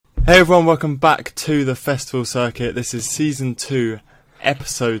Hey everyone, welcome back to the festival circuit. This is season 2,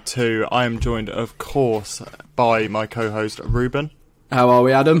 episode 2. I am joined, of course, by my co-host Ruben. How are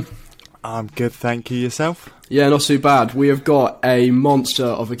we, Adam? I'm good, thank you. Yourself? Yeah, not too bad. We have got a monster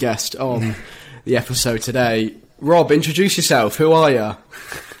of a guest on the episode today. Rob, introduce yourself. Who are you?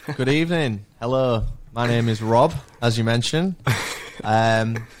 Good evening. Hello. My name is Rob, as you mentioned.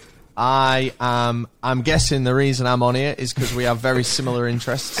 I'm guessing the reason I'm on here is because we have very similar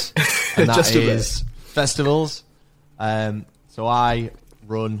interests, and that is festivals. So I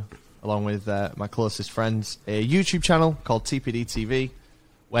run, along with my closest friends, a YouTube channel called TPDTV,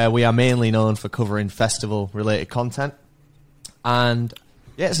 where we are mainly known for covering festival-related content. And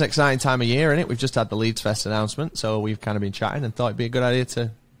yeah, it's an exciting time of year, isn't it? We've just had the Leeds Fest announcement, so we've kind of been chatting and thought it'd be a good idea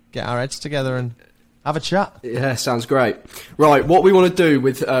to get our heads together and have a chat. Yeah, sounds great. Right, what we want to do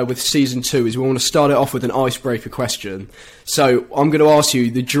with season 2 is we want to start it off with an icebreaker question. So I'm going to ask you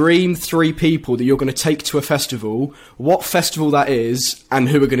the dream 3 people that you're going to take to a festival, what festival that is, and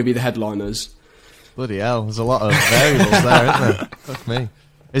who are going to be the headliners. Bloody hell, there's a lot of variables there, isn't there? Fuck me.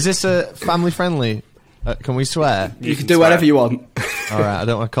 Is this a family friendly? Can we swear? You can do whatever you want. All right, I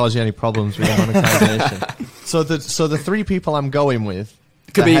don't want to cause you any problems with your monetisation. So the 3 people I'm going with,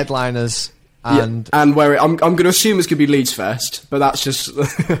 could be headliners. And yeah, and where I'm going to assume it's going to be Leeds Fest, but that's just.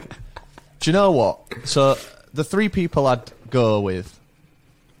 Do you know what? So the 3 people I'd go with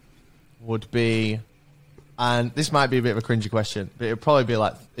would be, and this might be a bit of a cringy question, but it'd probably be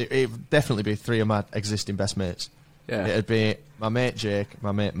like it'd definitely be 3 of my existing best mates. Yeah, it'd be my mate Jake,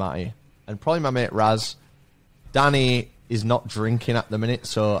 my mate Matty, and probably my mate Raz. Danny is not drinking at the minute,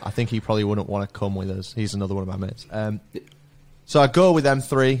 so I think he probably wouldn't want to come with us. He's another one of my mates. So I'd go with them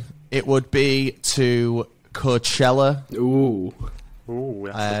 3. It would be to Coachella. Ooh.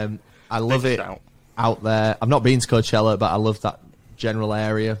 I love it out there. I've not been to Coachella, but I love that general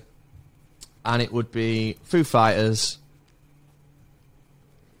area. And it would be Foo Fighters,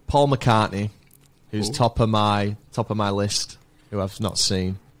 Paul McCartney, who's top of my list, who I've not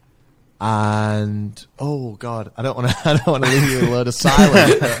seen. And oh god, I don't want to leave you in a load of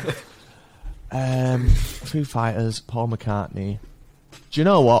silence. Foo Fighters, Paul McCartney. Do you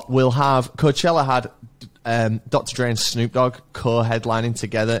know what? We'll have Coachella had Dr. Dre and Snoop Dogg co-headlining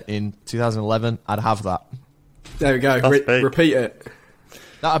together in 2011. I'd have that. There we go. Repeat it.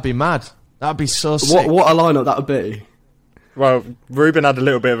 That'd be mad. That'd be so sick. What a lineup that would be. Well, Ruben had a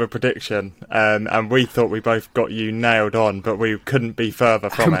little bit of a prediction, and we thought we both got you nailed on, but we couldn't be further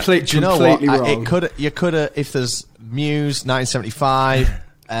from it. Do you know what? Wrong. You could have, if there's Muse, 1975...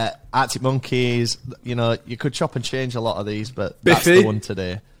 Arctic Monkeys, you know, you could chop and change a lot of these, but Biffy. That's the one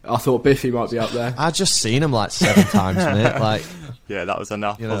today. I thought Biffy might be up there. I've just seen him like 7 times, mate. Like, yeah, that was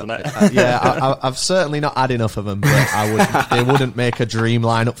enough, wasn't it? I've certainly not had enough of them, but they wouldn't make a dream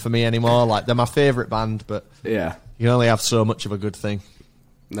lineup for me anymore. Like, they're my favourite band, but yeah, you can only have so much of a good thing.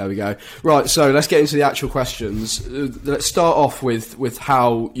 There we go. Right, so let's get into the actual questions. Let's start off with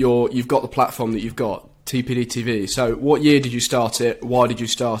how you've got the platform that you've got. TPDTV. So what year did you start it? Why did you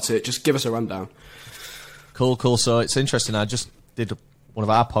start it? Just give us a rundown. Cool. So it's interesting. I just did one of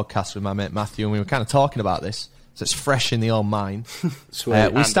our podcasts with my mate Matthew, and we were kind of talking about this. So it's fresh in the old mind.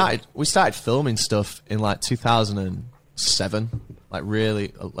 Sweet. We started filming stuff in like 2007, like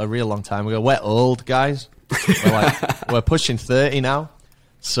really a real long time ago. We're old guys. We're pushing 30 now.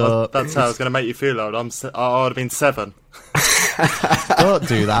 So that's how I was going to make you feel old. I would have been 7. Don't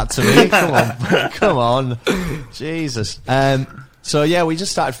do that to me. Come on. Jesus. So yeah, we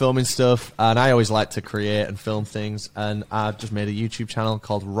just started filming stuff, and I always like to create and film things, and I just made a YouTube channel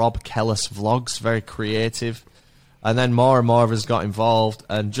called Rob Kellas Vlogs, very creative. And then more and more of us got involved,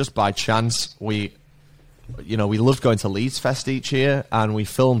 and just by chance, we loved going to Leeds Fest each year, and we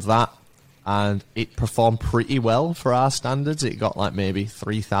filmed that, and it performed pretty well for our standards. It got like maybe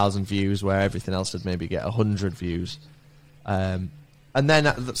 3,000 views, where everything else would maybe get 100 views. And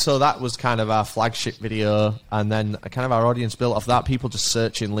then, so that was kind of our flagship video, and then kind of our audience built off that. People just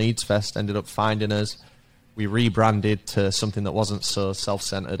searching Leeds Fest ended up finding us. We rebranded to something that wasn't so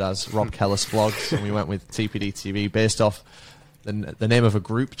self-centered as Rob Kellas Vlogs, and we went with TPDTV based off the name of a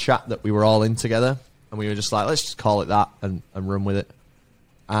group chat that we were all in together, and we were just like, let's just call it that and run with it.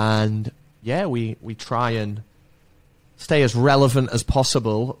 And yeah, we try and stay as relevant as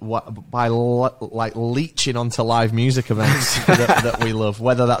possible by like leeching onto live music events that we love,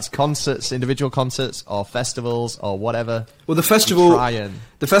 whether that's concerts, individual concerts, or festivals, or whatever. Well, the festival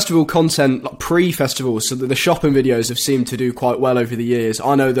content, like pre-festival, so the shopping videos have seemed to do quite well over the years.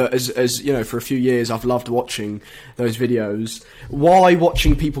 I know that as you know, for a few years, I've loved watching those videos. Why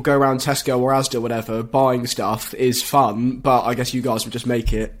watching people go around Tesco or Asda, whatever, buying stuff is fun, but I guess you guys would just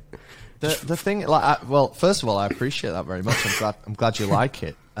make it. The thing, like, well, first of all, I appreciate that very much. I'm glad you like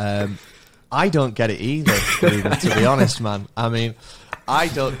it. I don't get it either, Ruben, to be honest, man. I mean, I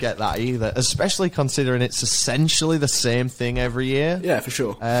don't get that either, especially considering it's essentially the same thing every year. Yeah, for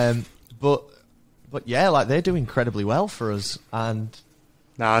sure. But yeah, like, they do incredibly well for us, and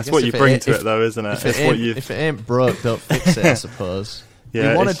nah, it's what you bring to it, though, isn't it? If it ain't broke, don't fix it, I suppose.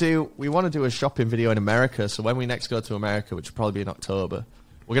 Yeah, we want to do a shopping video in America. So when we next go to America, which will probably be in October,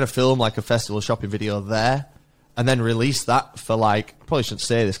 we're going to film like a festival shopping video there and then release that for like, probably shouldn't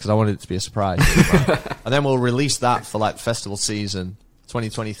say this because I wanted it to be a surprise. And then we'll release that for like festival season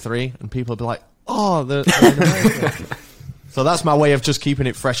 2023 and people will be like, oh, they're in America. So that's my way of just keeping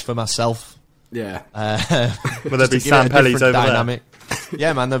it fresh for myself. Yeah. Will there be Sam Pellies over dynamic there?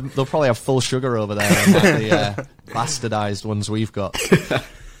 Yeah, man, they'll probably have full sugar over there and like the bastardized ones we've got.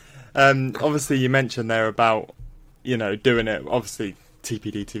 Obviously, you mentioned there about, you know, doing it, obviously,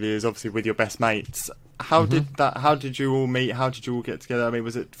 TPDTV is obviously with your best mates. How did you all meet? How did you all get together? I mean,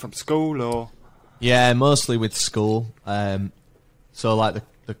 was it from school or? Yeah, mostly with school. So like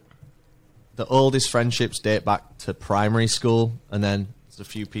the oldest friendships date back to primary school, and then there's a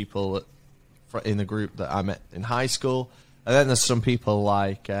few people in the group that I met in high school, and then there's some people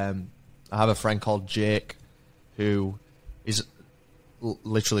like I have a friend called Jake, who is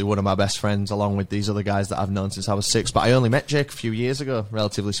literally one of my best friends, along with these other guys that I've known since I was 6. But I only met Jake a few years ago,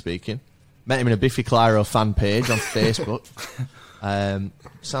 relatively speaking. Met him in a Biffy Clyro fan page on Facebook.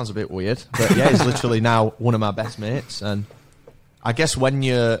 Sounds a bit weird, but yeah, he's literally now one of my best mates. And I guess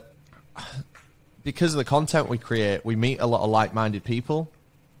because of the content we create, we meet a lot of like-minded people.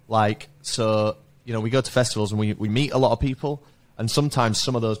 Like, so, you know, we go to festivals and we meet a lot of people, and sometimes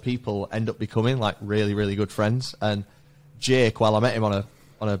some of those people end up becoming like really, really good friends. And Jake, while I met him on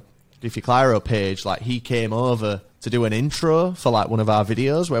a Biffy Clyro page, like, he came over to do an intro for like one of our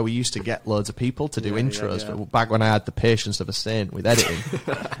videos where we used to get loads of people to do intros. Yeah. Back when I had the patience of a saint with editing.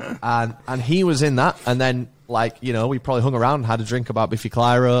 and he was in that, and then, like, you know, we probably hung around and had a drink about Biffy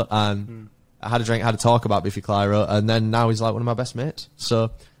Clyro, and I had a talk about Biffy Clyro, and then now he's like one of my best mates. So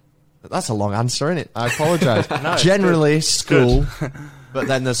that's a long answer, isn't it? I apologise. No, generally school, but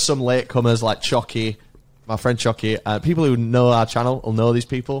then there's some latecomers like Chocky, my friend Chocky. People who know our channel will know these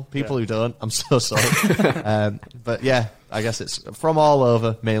people. People who don't, I'm so sorry. But yeah, I guess it's from all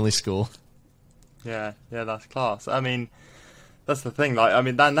over, mainly school. Yeah, that's class. I mean, that's the thing. Like, I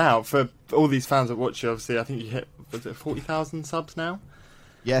mean, that now for all these fans that watch you, obviously, I think you hit, was it 40,000 subs now?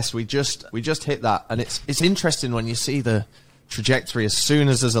 Yes, we just hit that, and it's interesting when you see the trajectory as soon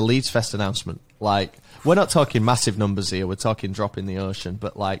as there's a Leeds Fest announcement. Like, we're not talking massive numbers here, we're talking drop in the ocean,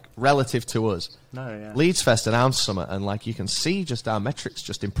 but like, relative to us, Leeds Fest announced something, and like, you can see just our metrics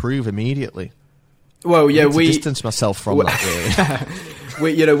just improve immediately. Well, yeah, we distance myself from that,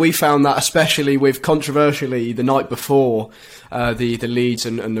 really. We found that, especially with, controversially, the night before the Leeds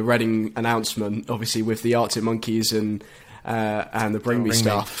and the Reading announcement, obviously with the Arctic Monkeys and the Bring Me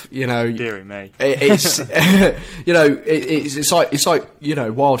stuff, you know, dearie me. It's you know, it's like you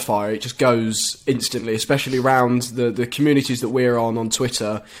know, wildfire. It just goes instantly, especially around the communities that we're on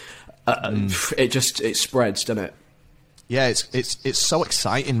Twitter. It spreads, doesn't it? Yeah, it's so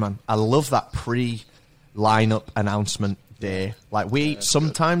exciting, man. I love that lineup announcement day. Like,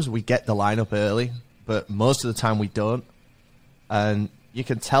 sometimes we get the lineup early, but most of the time we don't. And you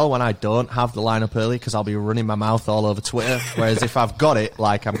can tell when I don't have the lineup early because I'll be running my mouth all over Twitter. Whereas if I've got it,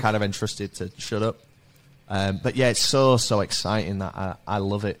 like, I'm kind of entrusted to shut up. But yeah, it's so exciting that I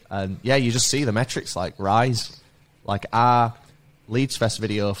love it. And yeah, you just see the metrics like rise. Like, our Leeds Fest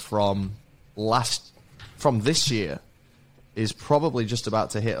video from this year is probably just about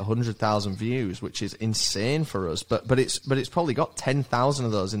to hit 100,000 views, which is insane for us. But it's probably got 10,000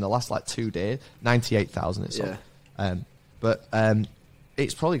 of those in the last like 2 days. 98,000 it's on. But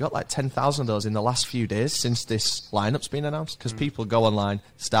it's probably got like 10,000 of those in the last few days since this lineup's been announced, because people go online,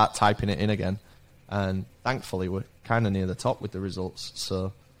 start typing it in again, and thankfully we're kind of near the top with the results.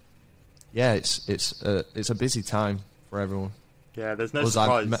 So yeah, it's a busy time for everyone. Yeah, there's no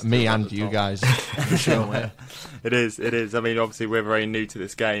surprise. Me and you guys, for sure. Yeah. It is. I mean, obviously we're very new to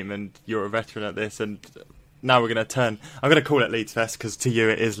this game, and you're a veteran at this, and now we're going to turn. I'm going to call it Leeds Fest because to you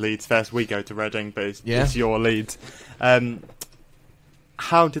it is Leeds Fest. We go to Reading, but it's your Leeds.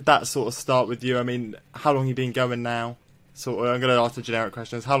 How did that sort of start with you? I mean, how long have you been going now? Sort of, I'm going to ask the generic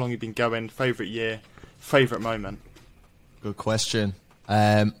questions. How long have you been going? Favourite year? Favourite moment? Good question.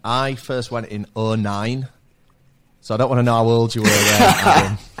 I first went in 2009, so I don't want to know how old you were there,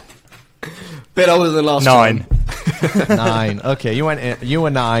 Adam. Bit older than last 9. time. 9. Okay, you were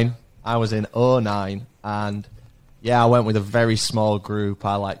 9. I was in 2009, and yeah, I went with a very small group.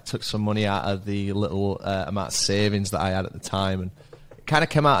 I took some money out of the little amount of savings that I had at the time, and it kind of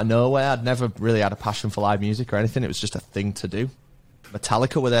came out of nowhere. I'd never really had a passion for live music or anything. It was just a thing to do.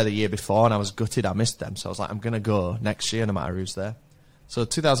 Metallica were there the year before, and I was gutted I missed them. So I was like, I'm going to go next year no matter who's there. So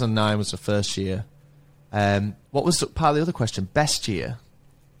 2009 was the first year. What was part of the other question? Best year?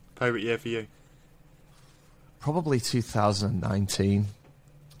 Favourite year for you? Probably 2019.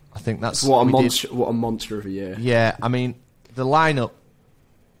 I think that's... What a monster of a year. Yeah, I mean, the lineup...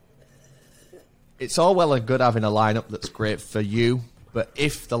 It's all well and good having a lineup that's great for you, but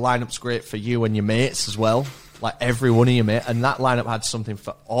if the lineup's great for you and your mates as well, like every one of your mates, and that lineup had something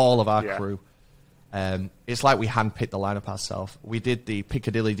for all of our crew. It's like we handpicked the lineup ourselves. We did the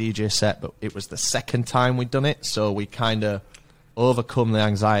Piccadilly DJ set, but it was the second time we'd done it, so we kind of overcome the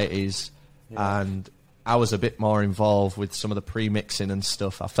anxieties, and I was a bit more involved with some of the pre-mixing and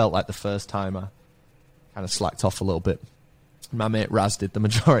stuff. I felt like the first time I kind of slacked off a little bit. My mate Raz did the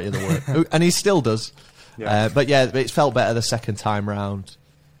majority of the work, and he still does. Yeah. But yeah, it felt better the second time round.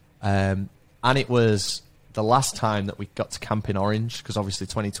 And it was the last time that we got to camp in Orange, because obviously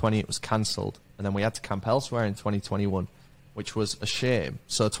 2020 it was cancelled, and then we had to camp elsewhere in 2021, which was a shame.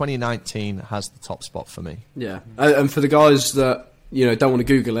 So 2019 has the top spot for me. Yeah, and for the guys that don't want to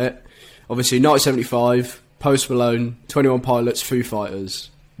Google it, obviously 1975, Post Malone, 21 Pilots, Foo Fighters.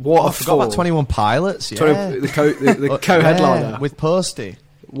 What I forgot about 21 Pilots. Yeah, the co-headliner with Posty.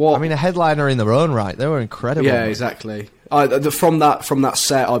 What? I mean, a headliner in their own right. They were incredible. Yeah, exactly. From that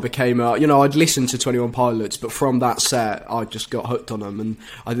set, I became I'd listened to 21 Pilots, but from that set, I just got hooked on them, and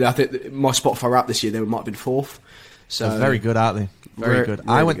I think my Spotify rap this year they might have been 4th. So they're very good, aren't they? Very good.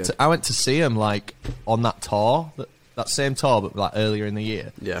 Really I went to see them on that tour, that same tour, but earlier in the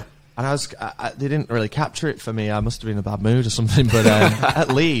year. Yeah. And they didn't really capture it for me. I must have been in a bad mood or something. But at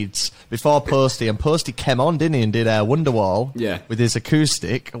Leeds, before Posty, and Posty came on, didn't he, and did Wonderwall with his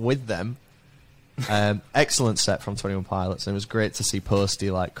acoustic with them. Excellent set from 21 Pilots, and it was great to see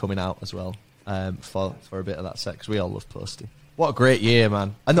Posty coming out as well for a bit of that set, because we all love Posty. What a great year,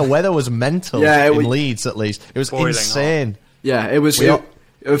 man. And the weather was mental in Leeds, at least. It was insane. Hot. Yeah, it was. I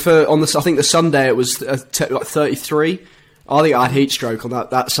think the Sunday it was 33. I think I had heat stroke on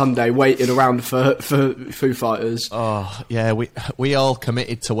that Sunday waiting around for Foo Fighters. Oh yeah, we all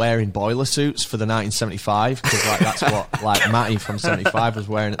committed to wearing boiler suits for the 1975, because that's what Matty from 75 was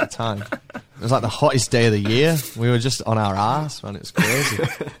wearing at the time. It was the hottest day of the year. We were just on our arse, man. It was crazy.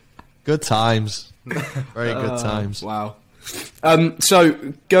 Good times, very good times. Wow.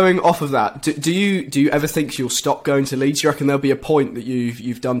 So going off of that, do you ever think you'll stop going to Leeds? Do you reckon there'll be a point that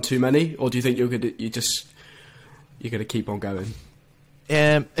you've done too many, or do you think you're going to keep on going?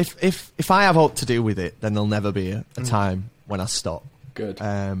 If I have hope to do with it, then there'll never be a time when I stop. Good.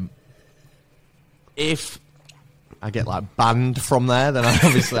 If I get banned from there, then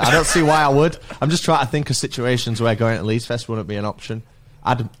I don't see why I would. I'm just trying to think of situations where going to Leeds Fest wouldn't be an option.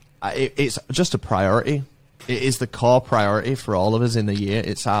 It's just a priority. It is the core priority for all of us in the year.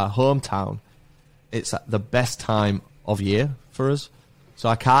 It's our hometown. It's the best time of year for us. So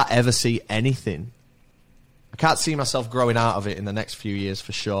I can't ever see anything. I can't see myself growing out of it in the next few years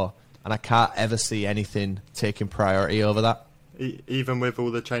for sure, and I can't ever see anything taking priority over that. Even with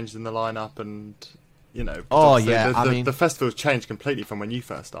all the changes in the lineup, and the festival's changed completely from when you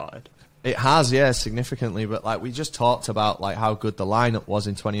first started. It has, yeah, significantly. But we just talked about how good the lineup was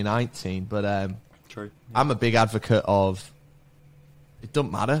in 2019. But true, I'm a big advocate of it.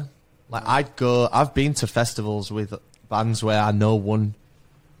 Doesn't matter. I've been to festivals with bands where I know one.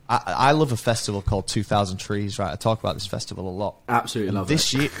 I love a festival called 2000 Trees, right? I talk about this festival a lot. Absolutely love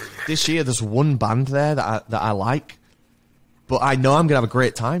it. This year, there's one band there that I like, but I know I'm going to have a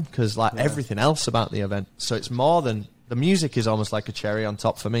great time because everything else about the event. So it's more than... The music is almost like a cherry on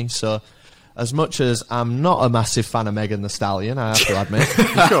top for me. So as much as I'm not a massive fan of Megan Thee Stallion, I have to admit,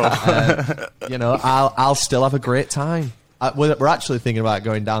 sure. I'll still have a great time. We're actually thinking about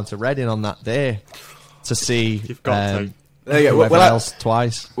going down to Reading on that day to see... You've got to. There you go. Else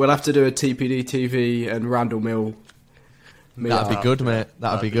twice. We'll have to do a TPDTV and RandLMill. That'd be good, mate.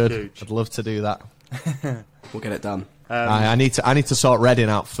 That'd be good. Huge. I'd love to do that. We'll get it done. I need to sort Reading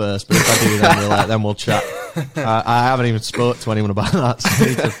out first, but if I do, then we'll chat. I haven't even spoke to anyone about that. So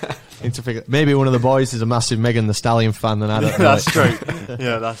need to figure. Maybe one of the boys is a massive Megan Thee Stallion fan, and I don't know. That's true.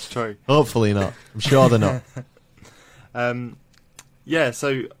 Yeah, that's true. Hopefully not. I'm sure they're not. Yeah,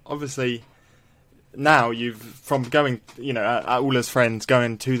 so obviously now from going, all as friends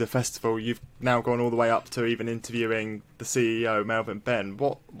going to the festival, you've now gone all the way up to even interviewing the CEO, Melvin Ben.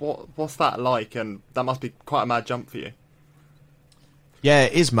 What's that like? And that must be quite a mad jump for you. Yeah,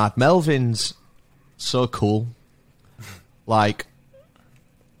 it is mad. Melvin's so cool. Like,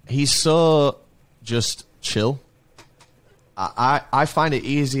 he's so just chill. I find it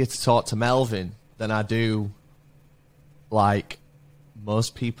easier to talk to Melvin than I do, like,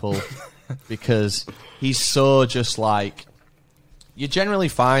 most people, because he's so just, like, you generally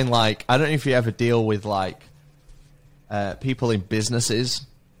find, like, I don't know if you ever deal with, like, people in businesses,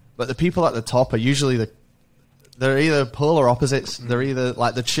 but the people at the top are usually they're either polar opposites. They're either,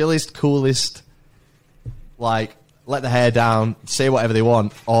 like, the chillest, coolest, like, let the hair down, say whatever they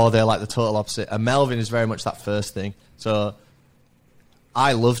want, or they're, like, the total opposite. And Melvin is very much that first thing. So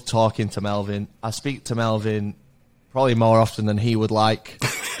I love talking to Melvin. I speak to Melvin probably more often than he would like.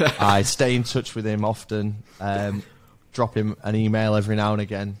 I stay in touch with him often, drop him an email every now and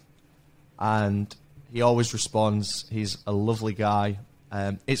again, and he always responds. He's a lovely guy.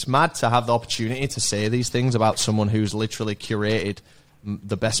 It's mad to have the opportunity to say these things about someone who's literally curated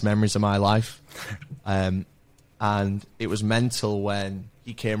the best memories of my life. And it was mental when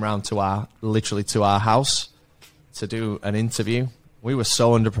he came round to our house to do an interview. We were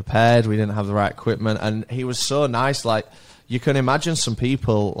so underprepared. We didn't have the right equipment, and he was so nice. Like, you can imagine some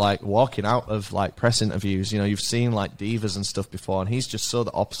people, like, walking out of, like, press interviews. You've seen, like, divas and stuff before, and he's just so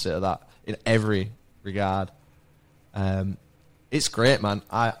the opposite of that in every regard. It's great, man.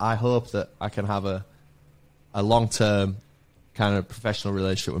 I hope that I can have a long-term kind of professional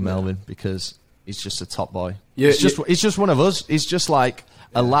relationship with Melvin, because he's just a top boy. He's just one of us. He's just like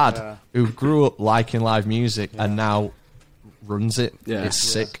a lad who grew up liking live music and now runs it. Yeah. It's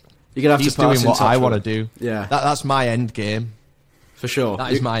sick. You're gonna have He's to put doing what I want to do. Yeah, that's my end game. For sure.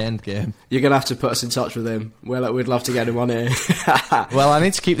 That is my end game. You're going to have to put us in touch with him. We'd love to get him on here. Well, I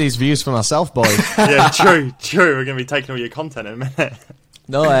need to keep these views for myself, boys. Yeah, true. We're going to be taking all your content in a minute.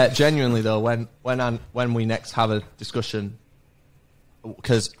 No, genuinely, though, when we next have a discussion,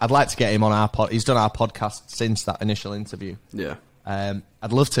 because I'd like to get him on our pod. He's done our podcast since that initial interview. Yeah.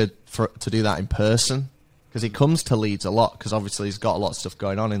 I'd love to do that in person, because he comes to Leeds a lot, because obviously he's got a lot of stuff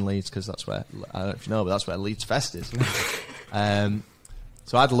going on in Leeds, because that's where, I don't know if you know, but that's where Leeds Fest is.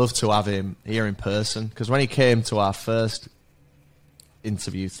 So I'd love to have him here in person, because when he came to our first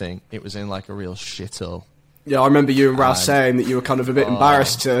interview thing, it was in like a real shithole. Yeah, I remember you and Ralph saying that you were kind of a bit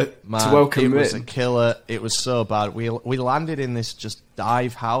embarrassed to welcome him in. It was a killer. It was so bad. We landed in this just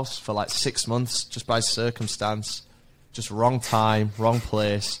dive house for like 6 months, just by circumstance. Just wrong time, wrong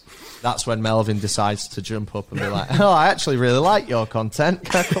place. That's when Melvin decides to jump up and be like, "Oh, I actually really like your content.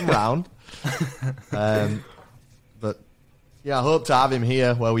 Can I come round?" But yeah, I hope to have him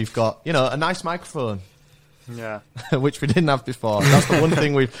here where we've got, a nice microphone. Yeah, which we didn't have before. That's the one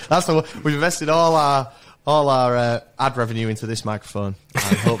thing we've invested all our ad revenue into this microphone,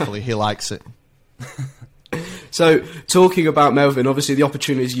 and hopefully he likes it. So, talking about Melvin, obviously the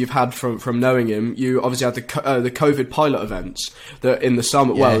opportunities you've had from knowing him, you obviously had the COVID pilot events that in the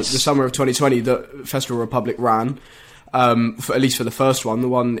summer, the summer of 2020, that Festival Republic ran, at least for the first one, the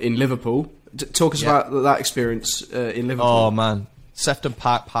one in Liverpool. Talk us about that experience in Liverpool. Oh man, Sefton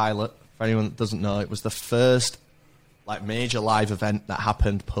Park pilot. For anyone that doesn't know, it was the first major live event that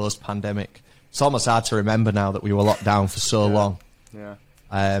happened post-pandemic. It's almost hard to remember now that we were locked down for so long.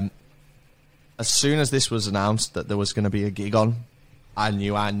 Yeah. As soon as this was announced that there was going to be a gig on, I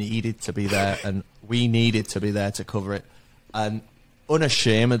knew I needed to be there, and we needed to be there to cover it. And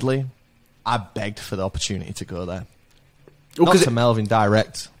unashamedly, I begged for the opportunity to go there. Not to Melvin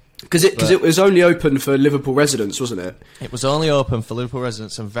direct. Because it was only open for Liverpool residents, wasn't it? It was only open for Liverpool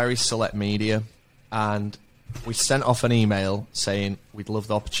residents and very select media. And we sent off an email saying we'd love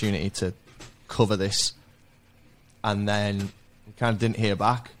the opportunity to cover this. And then we kind of didn't hear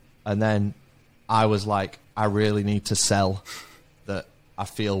back. And then I was like, I really need to sell that I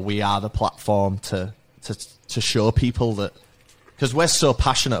feel we are the platform to show people that, because we're so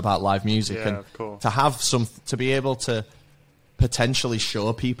passionate about live music, and to be able to potentially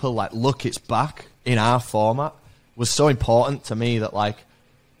show people look, it's back in our format was so important to me that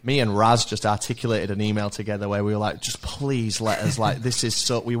me and Raz just articulated an email together where we were like, just please let us, this is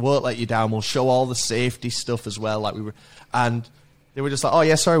so, we won't let you down, we'll show all the safety stuff as well, and they were just like, oh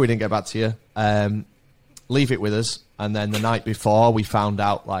yeah, sorry we didn't get back to you, leave it with us. And then the night before we found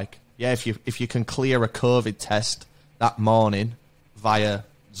out yeah, if you can clear a COVID test that morning via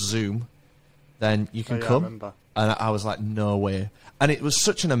Zoom, then you can come. I remember. And I was like, no way. And it was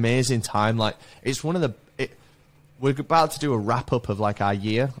such an amazing time. Like, it's one of the... we're about to do a wrap-up of, like, our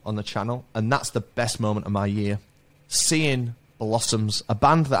year on the channel, and that's the best moment of my year. Seeing Blossoms, a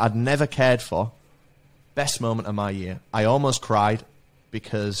band that I'd never cared for, best moment of my year. I almost cried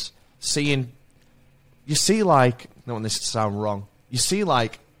because seeing... You see, like... I don't want this to sound wrong. You see,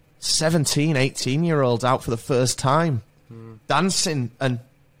 like, 17, 18-year-olds out for the first time, dancing and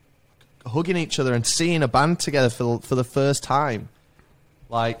hugging each other and seeing a band together for the first time.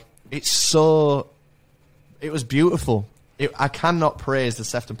 Like, it's so... It was beautiful. I cannot praise the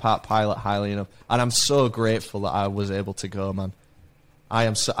Sefton Park Pilot highly enough, and I'm so grateful that I was able to go, man.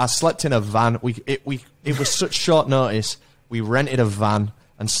 I slept in a van. It was such short notice. We rented a van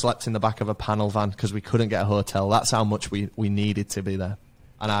and slept in the back of a panel van because we couldn't get a hotel. That's how much we needed to be there.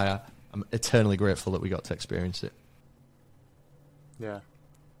 And I'm eternally grateful that we got to experience it. Yeah,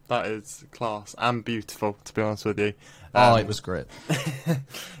 that is class and beautiful, to be honest with you. It was great.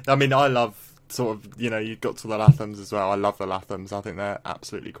 I mean, I love sort of, you got to the Lathams as well. I love the Lathams. I think they're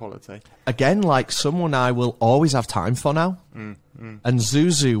absolutely quality. Again, like, someone I will always have time for now. And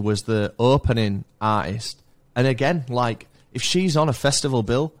Zuzu was the opening artist. And again, like, if she's on a festival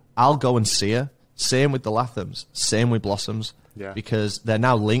bill, I'll go and see her. Same with the Lathams. Same with Blossoms. Yeah. Because they're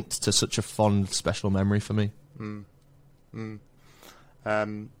now linked to such a fond, special memory for me. I'm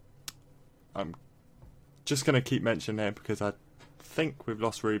just going to keep mentioning it because I think we've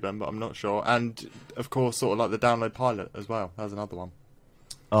lost Ruben, but I'm not sure. And, of course, sort of like the Download Pilot as well. That was another one.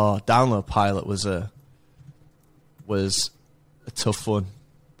 Oh, Download Pilot was a tough one.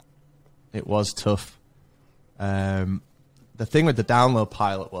 It was tough. The thing with the Download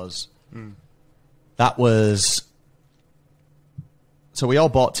Pilot was that was... So we all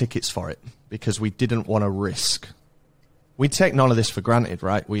bought tickets for it because we didn't want to risk. We take none of this for granted,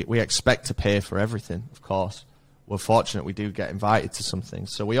 right? We expect to pay for everything, of course. We're fortunate we do get invited to some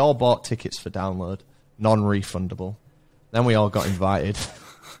things. So we all bought tickets for Download, non-refundable. Then we all got invited.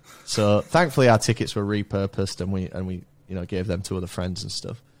 So thankfully our tickets were repurposed and we gave them to other friends and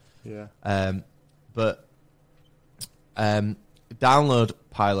stuff. Yeah. But Download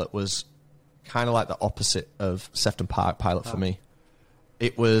Pilot was kind of like the opposite of Sefton Park Pilot for me.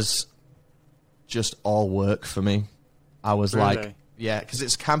 It was just all work for me. I was like, yeah, because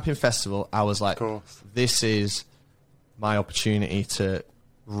it's a camping festival. I was like, this is my opportunity to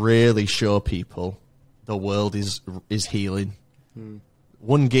really show people the world is healing.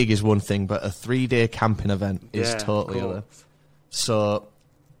 One gig is one thing, but a 3-day camping event is totally other. So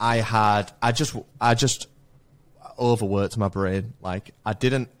I just overworked my brain. Like, I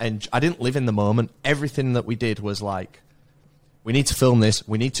didn't live in the moment. Everything that we did was like, we need to film this,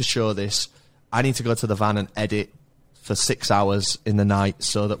 we need to show this, I need to go to the van and edit for 6 hours in the night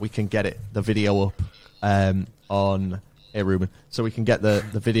so that we can get the video up on... Hey, Ruben. So we can get the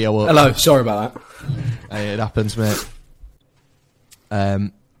video up. Hello, sorry about that. Hey, it happens, mate.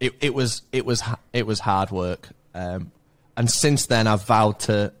 It was hard work. And since then, I've vowed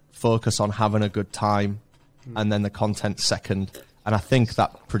to focus on having a good time and then the content second. And I think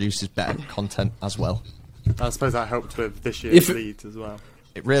that produces better content as well. I suppose that helped with this year's Leeds as well.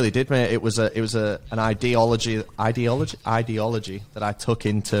 It really did, mate. It was an ideology that I took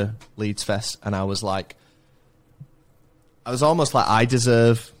into Leeds Fest, and I was like, I was almost like, I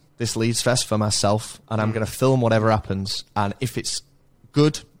deserve this Leeds Fest for myself, and I'm going to film whatever happens. And if it's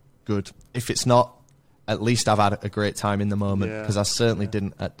good, good. If it's not, at least I've had a great time in the moment, because I certainly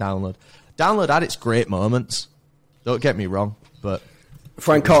didn't at Download. Download had its great moments. Don't get me wrong, but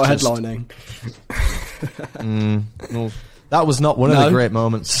Frank Carter headlining. Well, that was not one of the great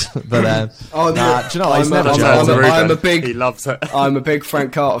moments. But do you know what? He loves it. I'm a big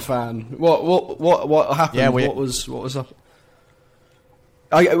Frank Carter fan. What happened? Yeah, what was up?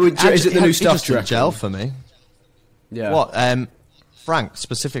 Is it the new stuff? Just gel for me. Yeah. What? Frank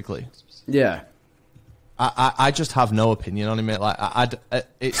specifically. Yeah. I just have no opinion on him, mate. Like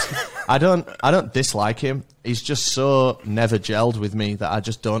I don't dislike him. He's just so never gelled with me that I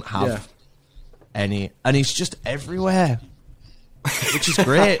just don't have any. And he's just everywhere, which is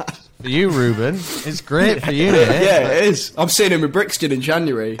great for you, Ruben. It's great for you, mate. Yeah, it is. I'm seeing him in Brixton in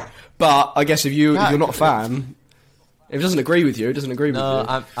January, but I guess if you're not a fan, if he doesn't agree with you, he doesn't agree with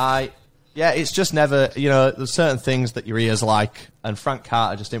you. Yeah, it's just never. There's certain things that your ears like, and Frank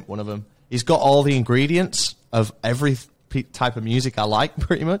Carter just ain't one of them. He's got all the ingredients of every type of music I like,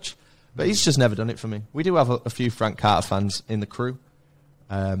 pretty much. But he's just never done it for me. We do have a few Frank Carter fans in the crew.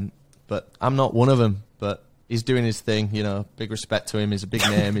 But I'm not one of them. But he's doing his thing. You know, big respect to him. He's a big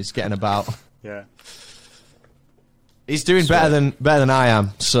name. He's getting about. Yeah. He's doing better than I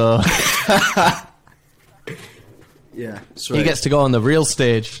am. So Yeah, sweet. he gets to go on the real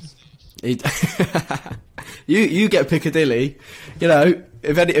stage. You get Piccadilly. You know,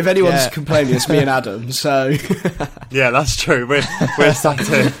 if anyone's complaining, it's me and Adam. So Yeah, that's true. We're sat in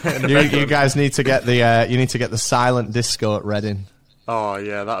the You guys need to get the silent disco at Reading. Oh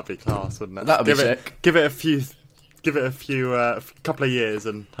yeah, that'd be class, wouldn't it? That'd be sick. Give it a few, couple of years,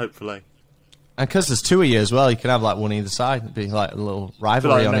 and hopefully. And because there's 2 of you as well, you can have like one either side. It'd be like a little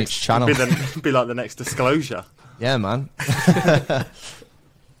rivalry on each channel. Be like the next Disclosure. Yeah, man.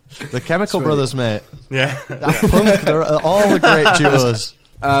 The Chemical Brothers, mate. Yeah. Daft Punk, they're all the great duos.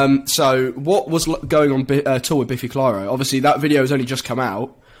 So what was going on tour with Biffy Clyro? Obviously, that video has only just come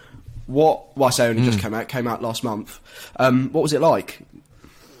out. Well, I say only just came out. It came out last month. What was it like?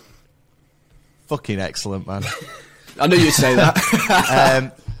 Fucking excellent, man. I knew you'd say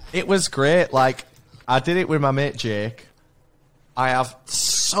that. It was great. Like, I did it with my mate Jake. I have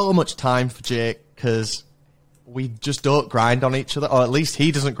so much time for Jake because we just don't grind on each other, or at least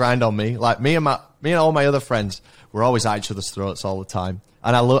he doesn't grind on me. Like me and all my other friends, we're always at each other's throats all the time,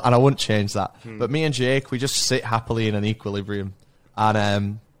 and I wouldn't change that. But me and Jake, we just sit happily in an equilibrium,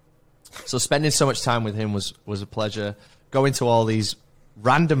 and so spending so much time with him was a pleasure. Going to all these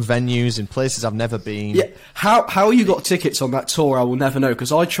random venues in places I've never been. Yeah, how you got tickets on that tour, I will never know,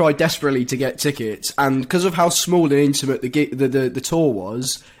 because I tried desperately to get tickets, and because of how small and intimate the tour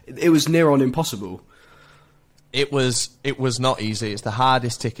was, it was near on impossible. It was not easy. It's the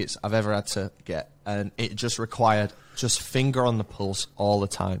hardest tickets I've ever had to get, and it just required just finger on the pulse all the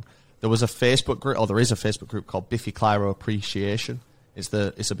time. There was a Facebook group, or there is a Facebook group called Biffy Clyro Appreciation. It's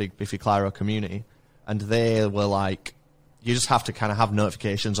a big Biffy Clyro community, and they were like, you just have to kind of have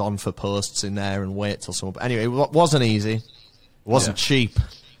notifications on for posts in there and wait till someone. But anyway, it wasn't easy. It wasn't cheap.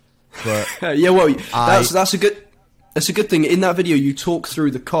 But yeah, well, that's a good thing. In that video, you talk through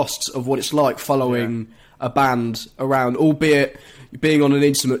the costs of what it's like following a band around, albeit being on an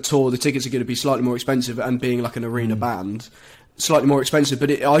intimate tour, the tickets are going to be slightly more expensive, and being like an arena band, slightly more expensive.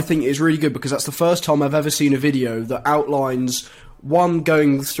 But I think it's really good because that's the first time I've ever seen a video that outlines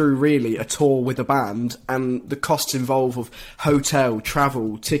going through really a tour with a band and the costs involved of hotel,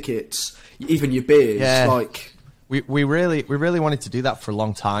 travel, tickets, even your beers. Yeah. Like we really wanted to do that for a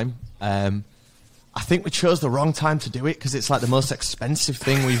long time. I think we chose the wrong time to do it because it's like the most expensive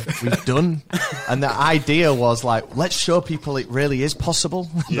thing we've done. And the idea was like, let's show people it really is possible.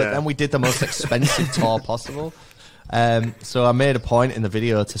 But then we did the most expensive tour possible. So I made a point in the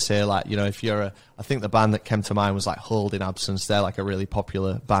video to say, like, you know, if you're I think the band that came to mind was like Hold in Absence. They're like a really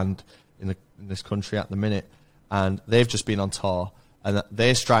popular band in this country at the minute, and they've just been on tour, and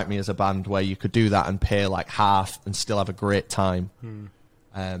they strike me as a band where you could do that and pay like half and still have a great time.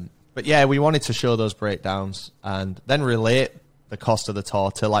 But yeah, we wanted to show those breakdowns and then relate the cost of the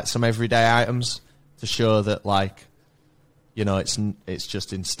tour to like some everyday items to show that, like, you know, it's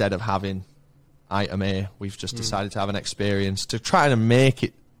just instead of having item A, we've just decided to have an experience to try and make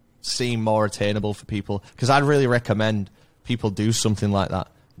it seem more attainable for people, because I'd really recommend people do something like that.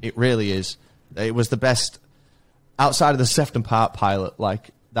 It really is. It was the best outside of the Sefton Park pilot.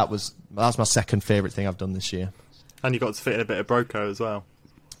 Like that's my second favourite thing I've done this year. And you got to fit in a bit of Broco as well.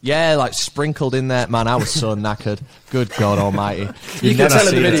 Yeah, like sprinkled in there. Man, I was so knackered. Good God Almighty! You can tell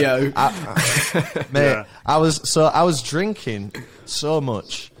in the video, mate. I was drinking so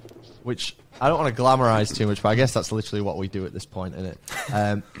much, which I don't want to glamorise too much, but I guess that's literally what we do at this point, isn't it?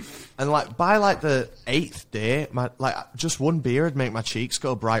 And like by like the 8th day, just one beer would make my cheeks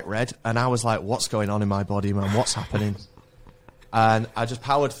go bright red, and I was like, "What's going on in my body, man? What's happening?" And I just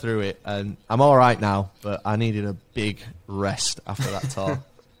powered through it, and I'm all right now. But I needed a big rest after that tour,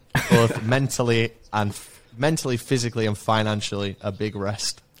 both mentally, physically, and financially, a big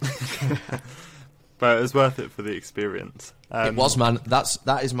rest. But it was worth it for the experience. It was, man.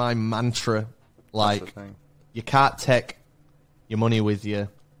 That is my mantra. Like, you can't take your money with you.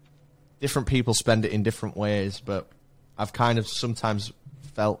 Different people spend it in different ways, but I've kind of sometimes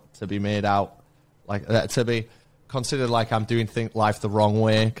felt to be made out like to be considered like I'm doing life the wrong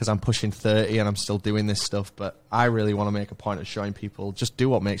way because I'm pushing 30 and I'm still doing this stuff. But I really want to make a point of showing people just do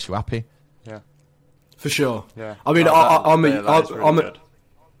what makes you happy. Yeah, for sure. Yeah, I mean,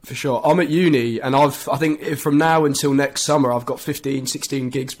 for sure. I'm at uni, and I think from now until next summer, I've got 15, 16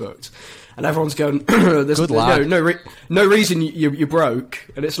 gigs booked. And everyone's going, there's no reason you're broke.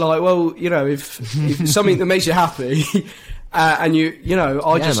 And it's like, well, you know, if something that makes you happy, and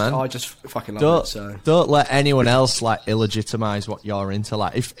I just fucking love it. So don't let anyone else like illegitimize what you're into.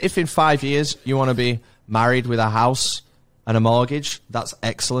 Like, if in 5 years you want to be married with a house and a mortgage, that's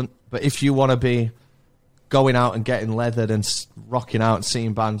excellent. But if you want to be going out and getting leathered and rocking out and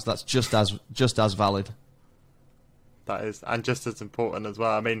seeing bands, that's just as valid. That is, and just as important as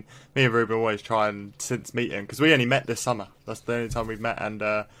well. I mean, me and Ruben always try and, since meeting, because we only met this summer. That's the only time we've met, and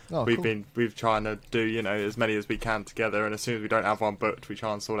we've trying to do, you know, as many as we can together. And as soon as we don't have one booked, we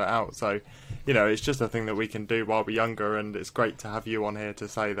try and sort it out. So, you know, it's just a thing that we can do while we're younger, and it's great to have you on here to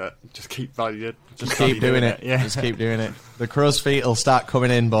say that. Just keep doing it. Yeah, just keep doing it. The crow's feet will start coming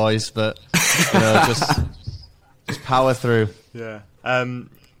in, boys, but you know, just power through. Yeah.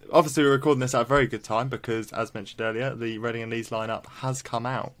 Obviously, we're recording this at a very good time because, as mentioned earlier, the Reading and Leeds lineup has come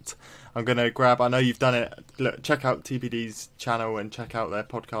out. I'm going to grab... I know you've done it. Look, check out TPD's channel and check out their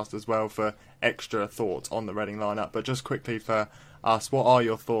podcast as well for extra thoughts on the Reading lineup. But just quickly for us, what are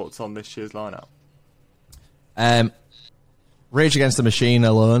your thoughts on this year's lineup? Rage Against the Machine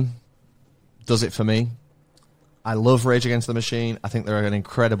alone does it for me. I love Rage Against the Machine. I think they're an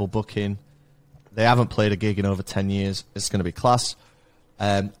incredible booking. They haven't played a gig in over 10 years. It's going to be class.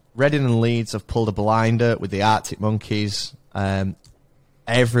 Reading and Leeds have pulled a blinder with the Arctic Monkeys.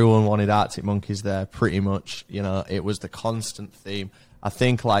 Everyone wanted Arctic Monkeys there, pretty much. You know, it was the constant theme. I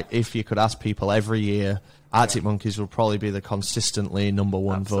think, like, if you could ask people every year, Arctic Monkeys will probably be the consistently number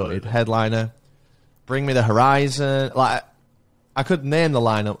one voted headliner. Bring Me the Horizon. Like, I could name the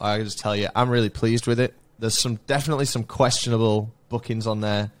lineup. I could just tell you, I'm really pleased with it. There's definitely some questionable bookings on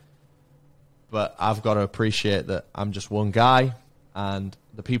there, but I've got to appreciate that I'm just one guy, and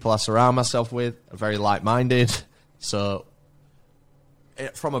the people I surround myself with are very like-minded. So,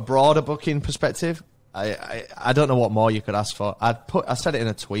 from a broader booking perspective, I don't know what more you could ask for. I said it in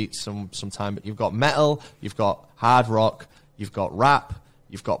a tweet some time, but you've got metal, you've got hard rock, you've got rap,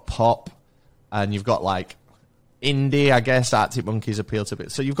 you've got pop, and you've got like indie. I guess Arctic Monkeys appeal to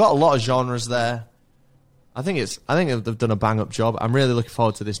it. So you've got a lot of genres there. I think they've done a bang-up job. I'm really looking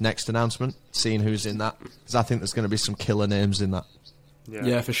forward to this next announcement, seeing who's in that, because I think there's going to be some killer names in that.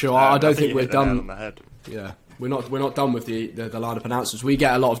 Yeah, for sure. I don't think we're done. On the head. Yeah, we're not done with the lineup announcements. We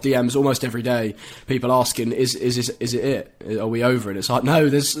get a lot of DMs almost every day. People asking, "Is it? Are we over it?" It's like, no,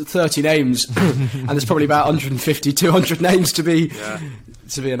 there's 30 names, and there's probably about 150, 200 names to be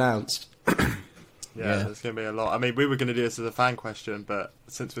announced. Yeah, there's going to be a lot. I mean, we were going to do this as a fan question, but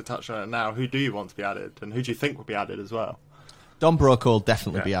since we're touching on it now, who do you want to be added, and who do you think will be added as well? Don Brokaw will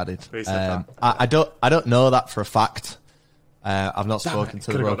definitely be added. I don't know that for a fact. I've not spoken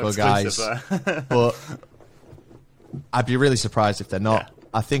to the Brokaw guys, but I'd be really surprised if they're not. Yeah.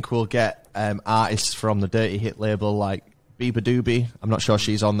 I think we'll get artists from the Dirty Hit label like Biba Doobie. I'm not sure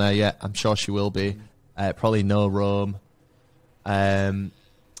she's on there yet. I'm sure she will be. Probably No Rome.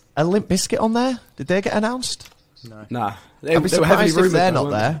 A Limp Bizkit on there? Did they get announced? No. Nah. I'd be surprised if they're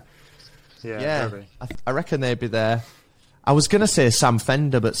not there. Yeah. I reckon they'd be there. I was going to say Sam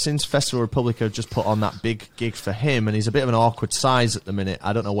Fender, but since Festival Republica just put on that big gig for him, and he's a bit of an awkward size at the minute,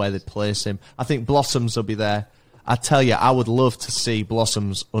 I don't know where they'd place him. I think Blossoms will be there. I tell you, I would love to see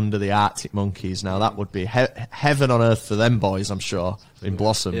Blossoms under the Arctic Monkeys. Now, that would be heaven on earth for them boys, I'm sure, in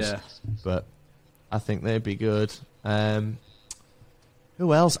Blossoms. Yeah. But I think they'd be good.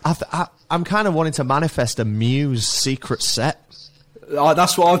 Who else? I'm kind of wanting to manifest a Muse secret set.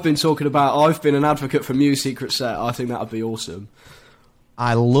 That's what I've been talking about. I've been an advocate for Muse secret set. I think that would be awesome.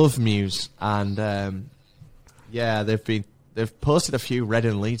 I love Muse, and they've posted a few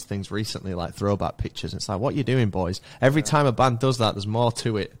Reading and Leeds things recently, like throwback pictures. It's like, what are you doing, boys? Every time a band does that, there's more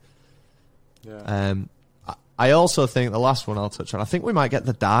to it. Yeah. I also think the last one I'll touch on, I think we might get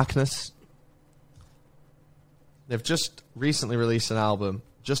The Darkness. They've just recently released an album.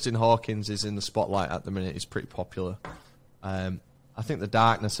 Justin Hawkins is in the spotlight at the minute. He's pretty popular. I think The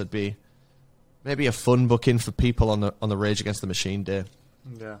Darkness would be maybe a fun booking for people on the Rage Against the Machine day.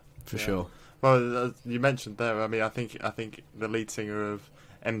 Yeah, for sure. Well, you mentioned there. I mean, I think the lead singer of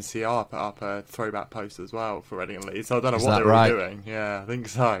MCR put up a throwback post as well for Reading and Leeds. So I don't know what they were doing. Yeah, I think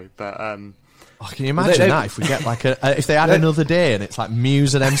so. But can you imagine that if we get like if they add another day and it's like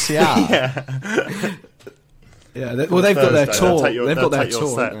Muse and MCR? Yeah. Yeah. They've got their tour. They've got their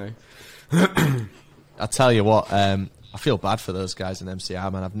tour. Haven't they? I tell you what. I feel bad for those guys in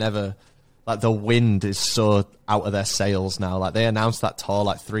MCR, man. I've never... Like, the wind is so out of their sails now. Like, they announced that tour,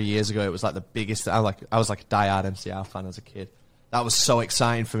 like, 3 years ago. It was, like, the biggest... I was like a diehard MCR fan as a kid. That was so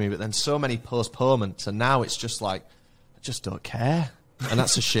exciting for me, but then so many postponements, and now it's just, like, I just don't care. And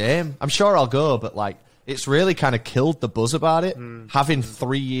that's a shame. I'm sure I'll go, but, like, it's really kind of killed the buzz about it, having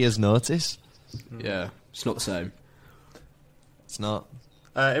 3 years' notice. Yeah, it's not the same. It's not.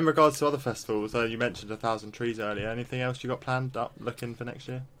 In regards to other festivals, you mentioned 1,000 Trees earlier. Anything else you got planned up looking for next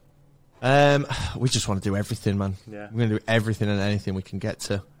year? We just want to do everything, man. Yeah. We're going to do everything and anything we can get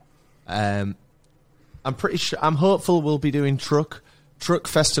to. I'm pretty sure. I'm hopeful we'll be doing Truck. Truck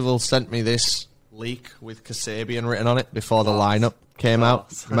Festival sent me this leak with Kasabian written on it before the lineup came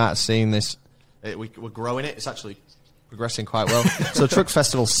out. You might have seen this. We're growing it. It's actually progressing quite well. So Truck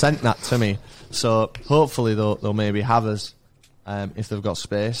Festival sent that to me. So hopefully they'll maybe have us if they've got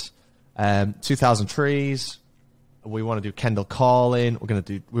space. 2,000 Trees. We want to do Kendall Calling.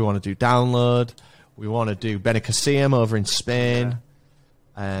 We want to do Download. We want to do Benicassim over in Spain.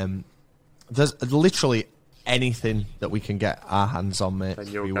 Yeah. There's literally anything that we can get our hands on, mate.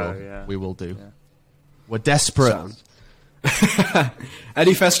 We will do. Yeah. We're desperate.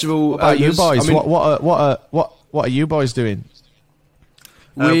 Any festival? What about you boys? I mean, what are you boys doing?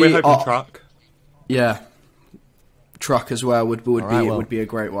 We're hoping Truck. Yeah, Truck as well would be a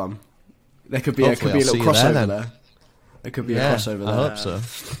great one. There could be a little crossover there. There could be a crossover there. I hope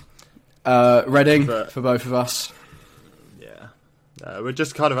so. Reading for both of us. We're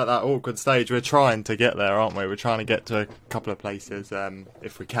just kind of at that awkward stage. We're trying to get there, aren't we? We're trying to get to a couple of places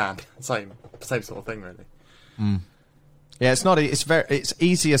if we can. Same sort of thing, really. Mm. Yeah, it's not. It's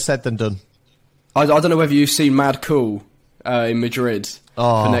easier said than done. I don't know whether you've seen Mad Cool in Madrid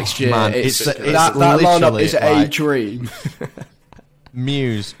for next year. Man, that lineup is a dream.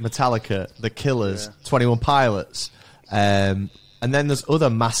 Muse, Metallica, The Killers, 21 Pilots, and then there's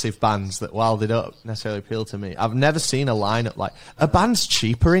other massive bands that, while they don't necessarily appeal to me, I've never seen a lineup like. Are bands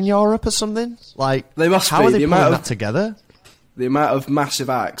cheaper in Europe or something? Like, they must. How are they putting that together? The amount of massive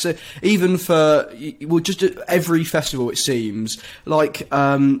acts, even for just every festival, it seems like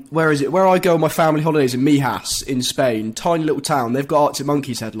where is it? Where I go on my family holidays in Mijas in Spain, tiny little town. They've got Arctic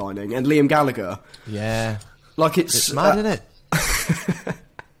Monkeys headlining and Liam Gallagher. Yeah, like it's mad, isn't it?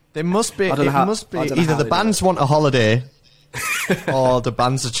 There must be. Either the bands want a holiday, or the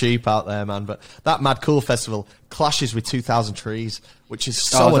bands are cheap out there, man. But that Mad Cool Festival clashes with 2,000 Trees, which is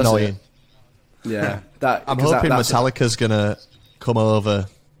so annoying. Yeah, I'm hoping Metallica's gonna come over.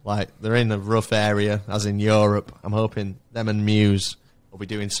 Like, they're in a rough area, as in Europe. I'm hoping them and Muse will be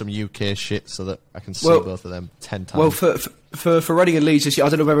doing some UK shit so that I can see both of them 10 times. Well, for Reading and Leeds this year, I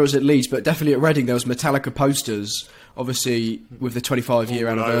don't know whether it was at Leeds, but definitely at Reading there was Metallica posters, obviously with the 25-year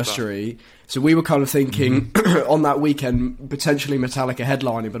anniversary. So we were kind of thinking on that weekend potentially Metallica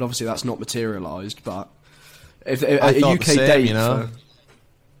headlining, but obviously that's not materialised. But if a UK date, you know.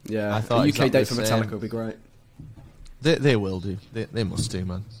 Yeah, I thought a UK date for Metallica would be great. They will do. They must do,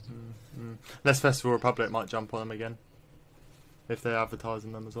 man. Unless Festival Republic might jump on them again, if they're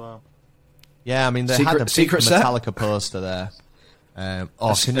advertising them as well. Yeah, I mean, they had a secret Metallica poster there. Can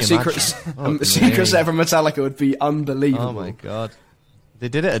you imagine? A secret set from Metallica would be unbelievable. Oh my god. They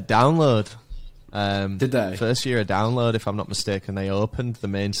did it at Download. Did they? First year at Download, if I'm not mistaken, they opened the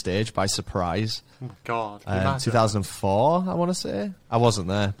main stage by surprise. Oh god. 2004, I want to say. I wasn't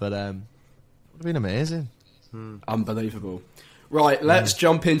there, but it would have been amazing. Unbelievable. Right, let's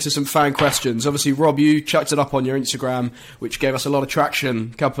jump into some fan questions. Obviously, Rob, you chucked it up on your Instagram, which gave us a lot of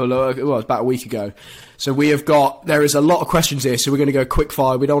traction about a week ago. So there is a lot of questions here, so we're going to go quick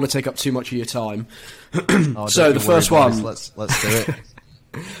fire. We don't want to take up too much of your time. So the first one... Let's do it.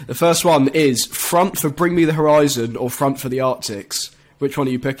 The first one is front for Bring Me the Horizon or front for the Arctics. Which one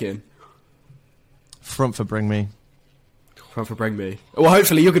are you picking? Front for Bring Me. Front for Bring Me. Well,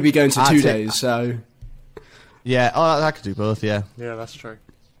 hopefully you're going to be going to 2 days, so... Yeah, I could do both, yeah. Yeah, that's true.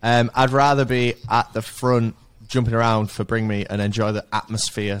 I'd rather be at the front, jumping around for Bring Me and enjoy the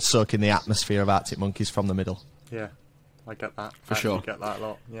atmosphere, soak in the atmosphere of Arctic Monkeys from the middle. Yeah, I get that. For sure. I get that a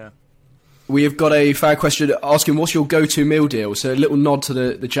lot, yeah. We have got a fan question asking, what's your go-to meal deal? So a little nod to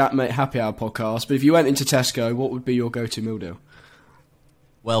the Jack Mate Happy Hour podcast, but if you went into Tesco, what would be your go-to meal deal?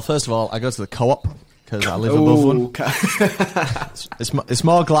 Well, first of all, I go to the Co-op, because I live above one. It's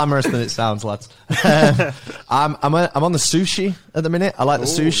more glamorous than it sounds, lads. I'm on the sushi at the minute. I like the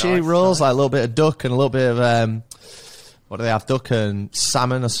sushi rolls, like a little bit of duck and a little bit of what do they have? Duck and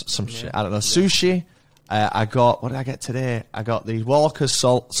salmon or some shit. I don't know. Sushi. I got, what did I get today? I got the Walker's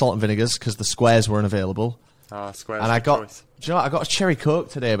salt and vinegars because the squares weren't available. Squares. And I got, do you know what? I got a cherry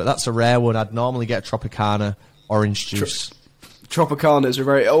Coke today, but that's a rare one. I'd normally get Tropicana orange juice. Tropicanas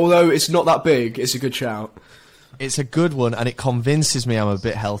are although it's not that big, it's a good shout. It's a good one, and it convinces me I'm a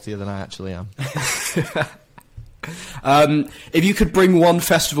bit healthier than I actually am. If you could bring one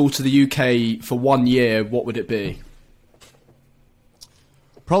festival to the UK for 1 year, what would it be?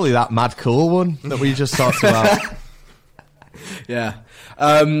 Probably that Mad Cool one that we just talked about. Yeah.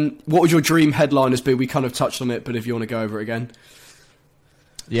 What would your dream headliners be? We kind of touched on it, but if you want to go over it again.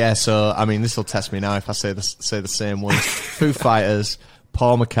 Yeah, so, I mean, this will test me now if I say the same ones. Foo Fighters,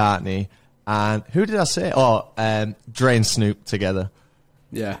 Paul McCartney, and who did I say? Oh, Dre and Snoop together.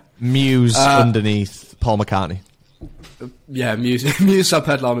 Yeah. Muse underneath Paul McCartney. Yeah, Muse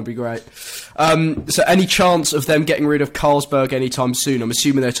sub-headline would be great. So any chance of them getting rid of Carlsberg anytime soon? I'm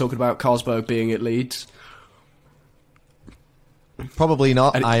assuming they're talking about Carlsberg being at Leeds. Probably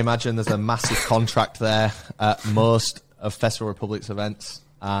not. I imagine there's a massive contract there at most of Festival Republic's events,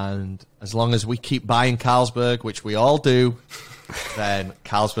 and as long as we keep buying Carlsberg, which we all do, then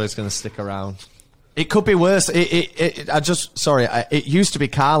Carlsberg's going to stick around. It could be worse. It used to be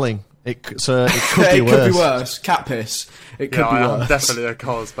Carling. So it could be worse. It could be worse. Cat piss. It could be worse. I'm definitely a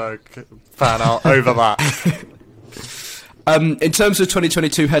Carlsberg fan over that. In terms of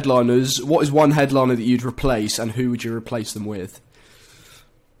 2022 headliners, what is one headliner that you'd replace, and who would you replace them with?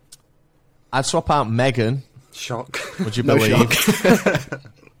 I'd swap out Megan. Shock. Would you No believe? shock.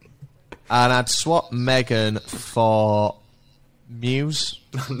 And I'd swap Megan for Muse.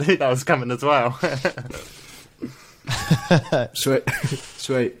 I knew that was coming as well. Sweet.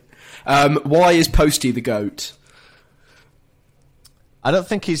 Sweet. Why is Posty the GOAT? I don't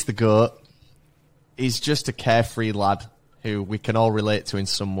think he's the GOAT. He's just a carefree lad who we can all relate to in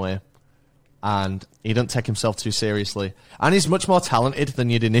some way. And he doesn't take himself too seriously. And he's much more talented than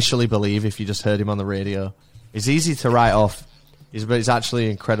you'd initially believe if you just heard him on the radio. He's easy to write off, but he's actually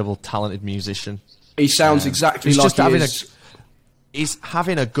an incredible, talented musician. He sounds exactly like he's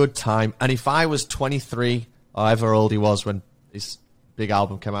having a good time. And if I was 23, or however old he was when his big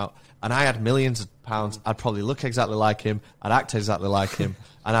album came out, and I had millions of pounds, I'd probably look exactly like him, I'd act exactly like him,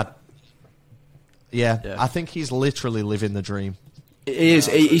 and I think he's literally living the dream. He is.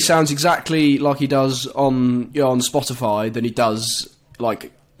 He sounds exactly like he does on Spotify than he does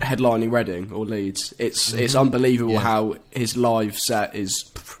like headlining Reading or Leeds. It's unbelievable how his live set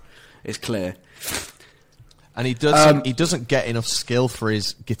is clear. And he doesn't get enough skill for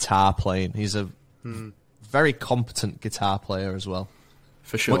his guitar playing. He's a very competent guitar player as well.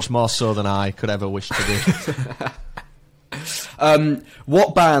 For sure. Much more so than I could ever wish to be.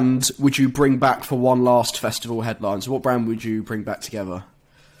 What band would you bring back for one last festival headline? So what band would you bring back together?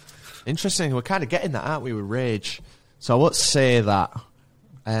 Interesting. We're kind of getting that, aren't we, with Rage? So I would say that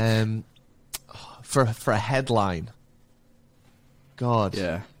for a headline. God.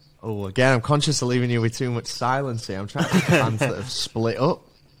 Yeah. Oh, again, I'm conscious of leaving you with too much silence here. I'm trying to think of bands that have split up,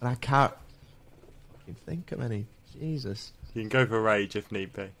 and I can't think of any. Jesus. You can go for Rage if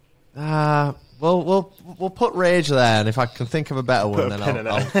need be. Well, we'll put Rage there, and if I can think of a better one, then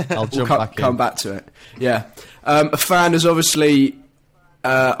I'll jump back in. Come back to it. Yeah. A fan has obviously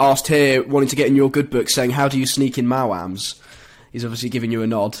asked here, wanting to get in your good book, saying, how do you sneak in Mawams? He's obviously giving you a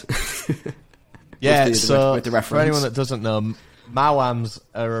nod. Yeah, with the reference. For anyone that doesn't know, Mawams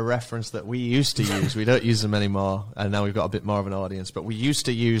are a reference that we used to use. We don't use them anymore, and now we've got a bit more of an audience, but we used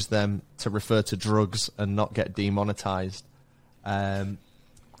to use them to refer to drugs and not get demonetized.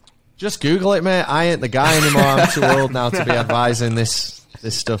 Just Google it, mate. I ain't the guy anymore. I'm too old now to be advising this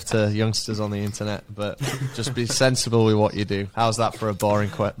stuff to youngsters on the internet. But just be sensible with what you do. How's that for a boring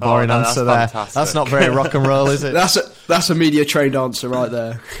answer there? Fantastic. That's not very rock and roll, is it? That's a media trained answer right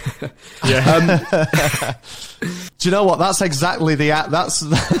there. Yeah. Do you know what? That's exactly the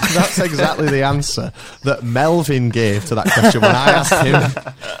exactly the answer that Melvin gave to that question when I asked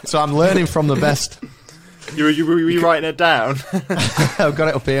him. So I'm learning from the best. You were writing it down? I've got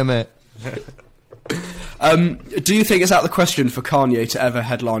it up here, mate. Do you think it's out of the question for Kanye to ever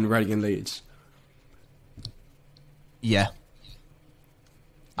headline Reading and Leeds? Yeah.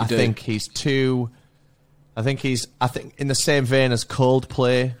 I think in the same vein as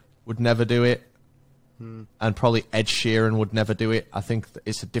Coldplay would never do it, and probably Ed Sheeran would never do it. I think that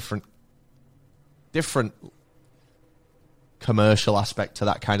it's a different commercial aspect to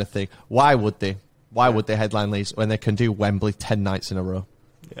that kind of thing. Why would they? Why would they headline Leeds when they can do Wembley 10 nights in a row?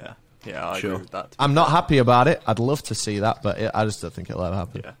 Yeah, I agree with that. I'm not happy about it. I'd love to see that, but I just don't think it'll ever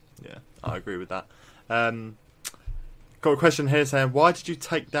happen. Yeah, I agree with that. Got a question here saying, why did you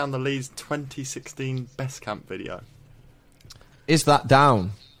take down the Leeds 2016 Best Camp video? Is that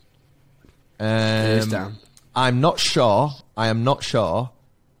down? It is down. I'm not sure. I am not sure.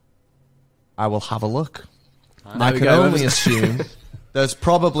 I will have a look. I can only assume there's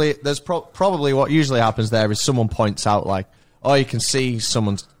probably what usually happens there is someone points out like, oh, you can see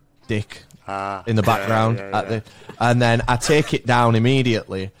someone's dick in the background, and then I take it down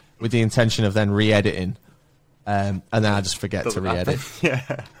immediately with the intention of then re-editing, and then I just forget to re-edit.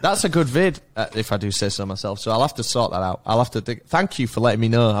 Yeah, that's a good vid, if I do say so myself. So I'll have to sort that out. I'll have to thank you for letting me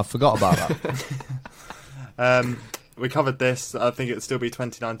know. I forgot about that. We covered this. I think it'd still be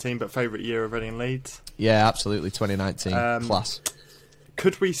 2019, but favourite year of Reading and Leeds? Yeah, absolutely. 2019 class.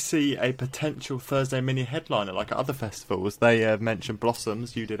 could we see a potential Thursday mini headliner like at other festivals? They mentioned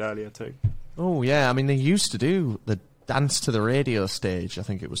Blossoms, you did earlier too. Oh, yeah. I mean, they used to do the Dance to the Radio stage, I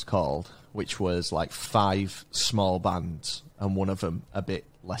think it was called, which was like 5 small bands and one of them a bit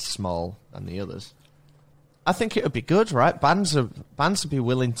less small than the others. I think it would be good, right? Bands would be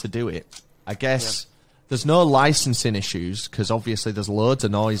willing to do it. I guess there's no licensing issues because obviously there's loads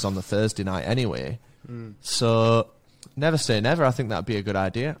of noise on the Thursday night anyway. So never say never. I think that'd be a good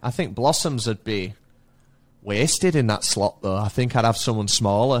idea. I think Blossoms would be wasted in that slot though. I think I'd have someone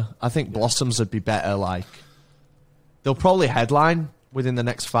smaller. I think Blossoms would be better. Like they'll probably headline within the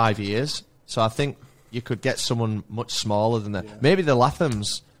next 5 years. So I think you could get someone much smaller than that. Yeah. Maybe the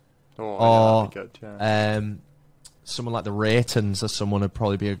Lathams. Or good, someone like the Raytons or someone would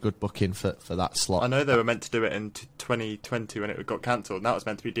probably be a good booking for that slot. I know they were meant to do it in 2020 when it got cancelled, and that was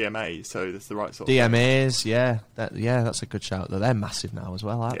meant to be DMAs, so that's the right sort of DMAs, thing. That's a good shout. They're massive now as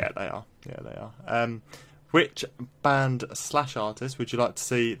well, aren't they? They are. Yeah, they are. Which band / artist would you like to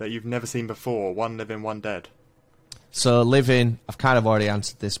see that you've never seen before? One living, one dead. So living, I've kind of already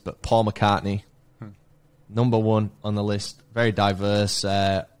answered this, but Paul McCartney, number 1 on the list. Very diverse.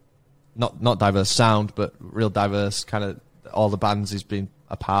 Not diverse sound, but real diverse, kind of all the bands he's been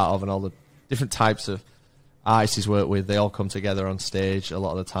a part of and all the different types of artists he's worked with, they all come together on stage a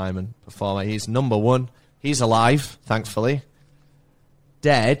lot of the time and perform. He's number 1. He's alive, thankfully.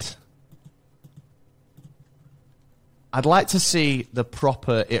 Dead. I'd like to see the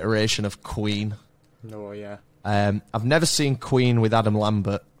proper iteration of Queen. Oh, yeah. I've never seen Queen with Adam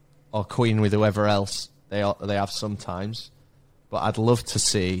Lambert or Queen with whoever else they have sometimes, but I'd love to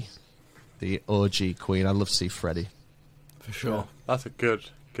see the OG Queen. I'd love to see Freddie. For sure. Yeah, that's a good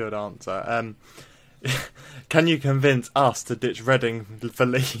answer. Can you convince us to ditch Reading for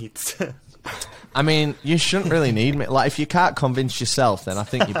Leeds? I mean, you shouldn't really need me. Like, if you can't convince yourself, then I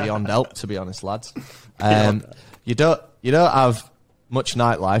think you're beyond help, to be honest, lads. You don't have much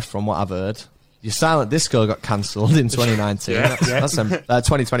nightlife, from what I've heard. Your silent disco got cancelled in 2019. That's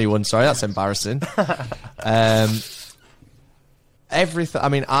 2021. Sorry, that's embarrassing. Everything. I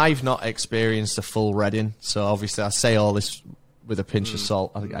mean, I've not experienced a full Reading, so obviously I say all this with a pinch of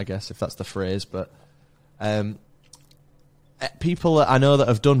salt, I guess, if that's the phrase. But people that I know that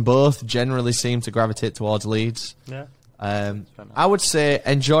have done both generally seem to gravitate towards Leeds. Yeah. I would say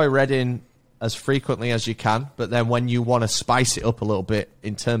enjoy Reading as frequently as you can, but then when you want to spice it up a little bit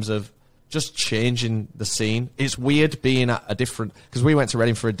in terms of just changing the scene, it's weird being at a different. Because we went to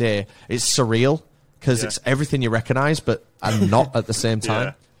Reading for a day. It's surreal. Because it's everything you recognise, but I'm not at the same time.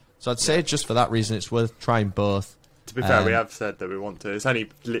 Yeah. So I'd say just for that reason, it's worth trying both. To be fair, we have said that we want to. It's only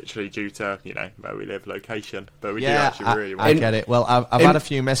literally due to, where we live, location. But we do actually really want to. I get it. Well, I've had a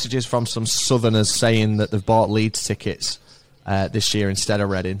few messages from some Southerners saying that they've bought Leeds tickets this year instead of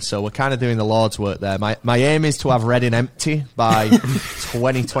Reading. So we're kind of doing the Lord's work there. My aim is to have Reading empty by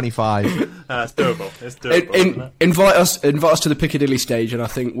 2025. It's doable. It's doable. Invite us to the Piccadilly stage, and I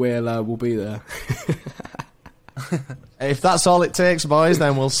think we'll be there. If that's all it takes, boys,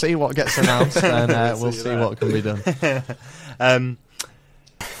 then we'll see what gets announced, and we'll see what can be done.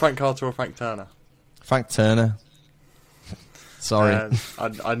 Frank Carter or Frank Turner? Frank Turner. Sorry.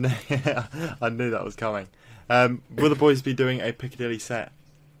 I knew that was coming. Will the boys be doing a Piccadilly set?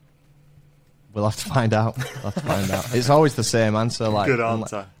 We'll have to find out. It's always the same answer. Like, good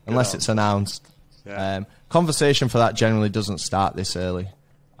answer. Unless it's announced. Yeah. Conversation for that generally doesn't start this early.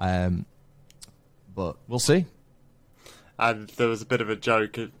 But we'll see. And there was a bit of a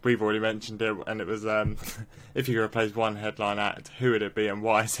joke, we've already mentioned it, and it was, if you could replace one headline act, who would it be and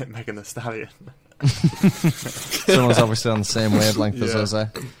why is it Megan Thee Stallion? Someone's obviously on the same wavelength as us, eh?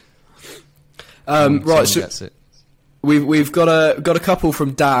 Right, so we've got a couple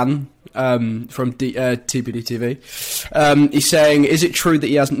from Dan from TPDTV. He's saying, is it true that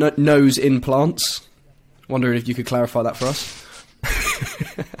he has nose implants? Wondering if you could clarify that for us.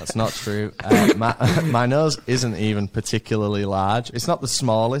 That's not true. My nose isn't even particularly large. It's not the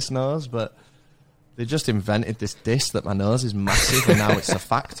smallest nose, but they just invented this diss that my nose is massive, and now it's a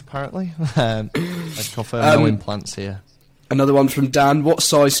fact, apparently. I confirm no implants here. Another one from Dan. What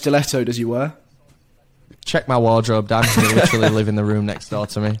size stiletto does he wear? Check my wardrobe, Dan. You literally live in the room next door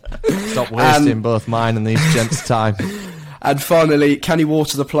to me. Stop wasting both mine and these gents' time. And finally, can he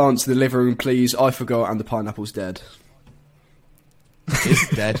water the plants in the living room, please? I forgot, and the pineapple's dead. It's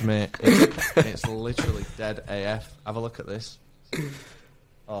dead, mate. It's literally dead AF. Have a look at this.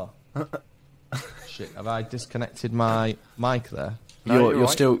 Oh. Shit, have I disconnected my mic there? No, you're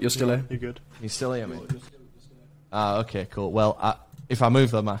still here. You're good. You still hear me? Ah, okay, cool. Well, if I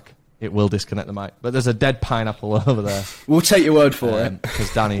move the mic, it will disconnect the mic. But there's a dead pineapple over there. We'll take your word for it.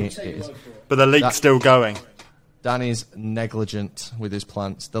 Because Danny is... But the leak's still going. Danny's negligent with his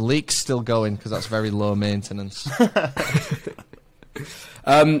plants. The leak's still going because that's very low maintenance.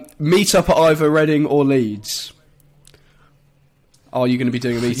 Meet up at either Reading or Leeds. Are you going to be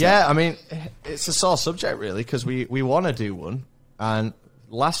doing a meet-up? Yeah, I mean, it's a sore subject, really, because we want to do one. And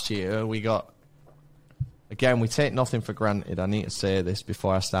last year, we got... Again, we take nothing for granted. I need to say this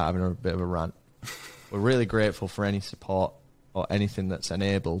before I start having a bit of a rant. We're really grateful for any support or anything that's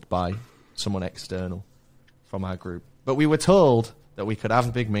enabled by someone external from our group. But we were told that we could have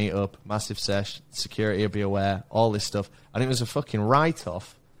a big meet-up, massive sesh, security would be aware, all this stuff. And it was a fucking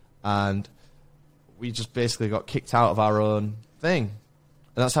write-off. And we just basically got kicked out of our own thing.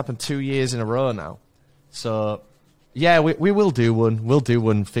 And that's happened 2 years in a row now. So, yeah, we will do one. We'll do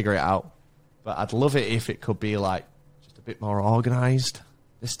one, figure it out. But I'd love it if it could be, like, just a bit more organised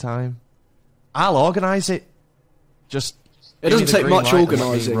this time. I'll organise it. Just... It doesn't take much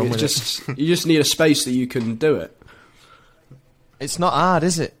organising. It's just you just need a space that you can do it. It's not hard,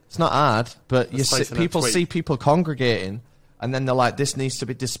 is it? It's not hard. But people see people congregating, and then they're like, "This needs to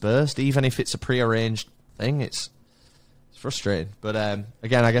be dispersed," even if it's a pre-arranged thing. It's frustrating. But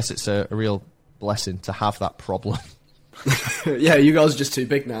again, I guess it's a real blessing to have that problem. Yeah, you guys are just too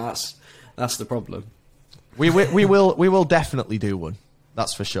big now. That's the problem. We will definitely do one.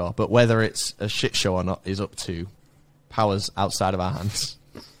 That's for sure. But whether it's a shit show or not is up to powers outside of our hands.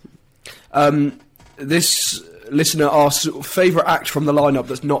 This listener asks, favourite act from the lineup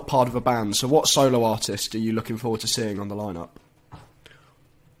that's not part of a band. So what solo artist are you looking forward to seeing on the lineup?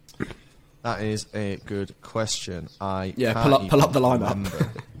 That is a good question. Pull up the lineup.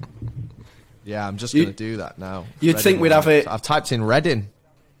 Yeah, I'm just going to do that now. You'd think we'd have it... I've typed in Reading.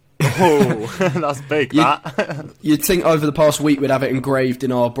 Oh, that's big, that. You'd think over the past week we'd have it engraved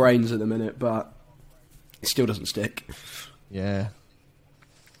in our brains at the minute, but it still doesn't stick. Yeah.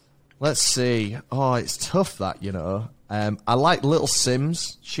 Let's see. Oh, it's tough, that, you know. I like Little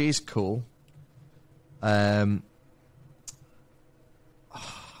Sims. She's cool. There's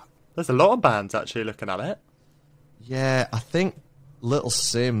a lot of bands actually looking at it. Yeah, I think Little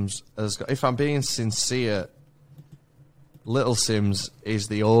Sims has got... If I'm being sincere... Little Sims is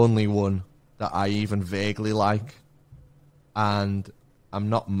the only one that I even vaguely like, and I'm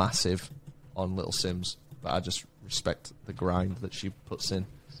not massive on Little Sims, but I just respect the grind that she puts in.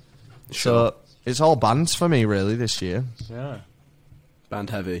 Sure. So it's all bands for me really this year. Yeah,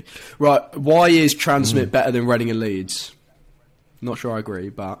 band heavy. Right, why is Transmit better than Reading and Leeds? Not sure I agree,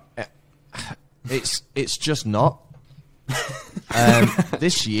 but it's just not.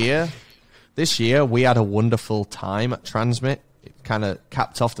 This year, we had a wonderful time at Transmit. It kind of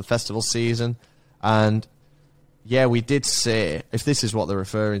capped off the festival season. And, yeah, we did say, if this is what they're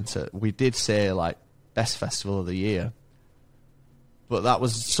referring to, we did say, like, best festival of the year. But that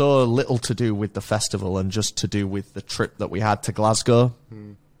was so little to do with the festival and just to do with the trip that we had to Glasgow.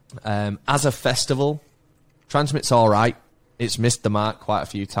 As a festival, Transmit's all right. It's missed the mark quite a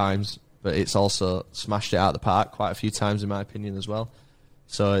few times, but it's also smashed it out of the park quite a few times, in my opinion, as well.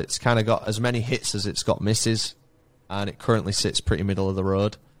 So it's kind of got as many hits as it's got misses, and it currently sits pretty middle of the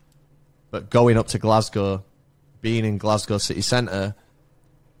road. But going up to Glasgow, being in Glasgow city centre,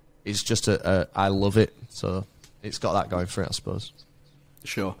 is just I love it. So it's got that going for it, I suppose.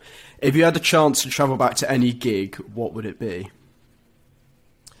 Sure. If you had the chance to travel back to any gig, what would it be?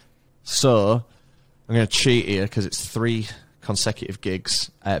 So I'm going to cheat here because it's 3 consecutive gigs.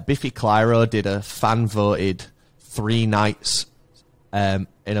 Biffy Clyro did a fan-voted 3 nights in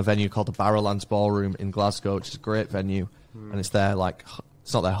a venue called the Barrowlands Ballroom in Glasgow, which is a great venue, and it's their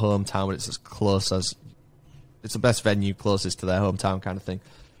it's not their hometown, but it's as close as it's the best venue closest to their hometown kind of thing.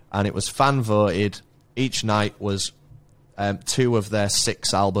 And it was fan voted. Each night was 2 of their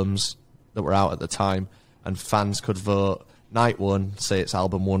 6 albums that were out at the time, and fans could vote night 1, say it's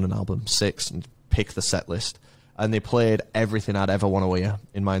album 1 and album 6, and pick the set list. And they played everything I'd ever want to hear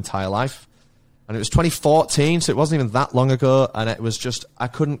in my entire life. And it was 2014, so it wasn't even that long ago, and it was just, I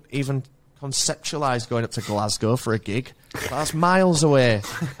couldn't even conceptualise going up to Glasgow for a gig. That's miles away,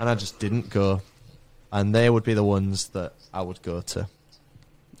 and I just didn't go. And they would be the ones that I would go to.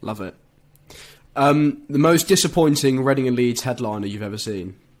 Love it. The most disappointing Reading and Leeds headliner you've ever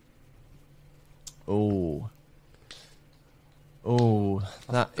seen? Oh,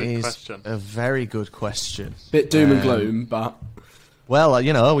 that is a very good question. Bit doom and gloom, but... Well,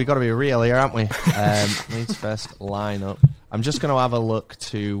 you know, we've got to be real here, haven't we? Leeds Fest lineup. I'm just going to have a look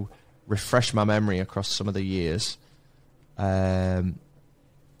to refresh my memory across some of the years. I'll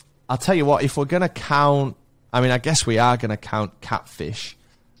tell you what, if we're going to count... I mean, I guess we are going to count Catfish.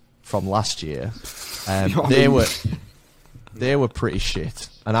 from last year. They were pretty shit,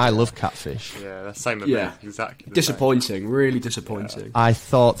 and I love Catfish. Yeah, that's the same with me. Exactly. Disappointing, really disappointing. Yeah. I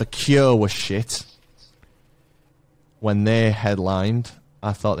thought The Cure was shit when they headlined.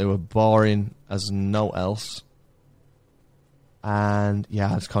 I thought they were boring as no else. And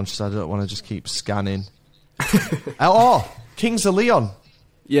yeah, I was conscious I don't want to just keep scanning. Kings of Leon.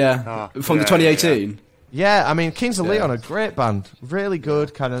 Yeah, from the 2018. Yeah, I mean, Kings of Leon, a great band. Really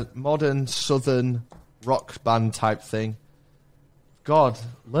good, kind of modern, southern rock band type thing. God,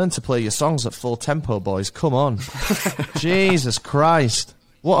 learn to play your songs at full tempo, boys. Come on. Jesus Christ.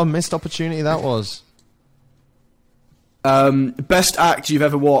 What a missed opportunity that was. Best act you've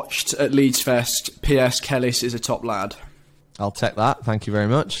ever watched at Leeds Fest. P.S. Kellis is a top lad. I'll take that. Thank you very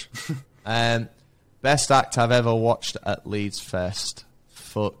much. Best act I've ever watched at Leeds Fest.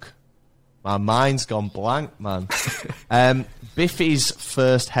 Fuck. My mind's gone blank, man. Biffy's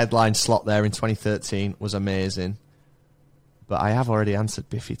first headline slot there in 2013 was amazing. But I have already answered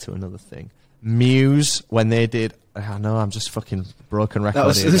Biffy to another thing. Muse, when they did... I know, I'm just fucking broken record. That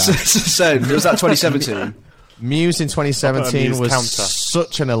was the same. Was that 2017? Muse in 2017 was counter.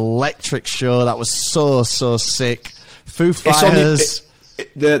 Such an electric show. That was so sick. Foo Fighters...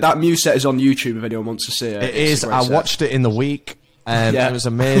 that Muse set is on YouTube if anyone wants to see it. It is. I watched it in the week. It was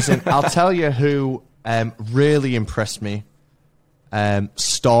amazing. I'll tell you who really impressed me.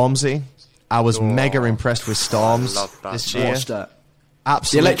 Stormzy. I was mega impressed with Storms this year. Absolutely.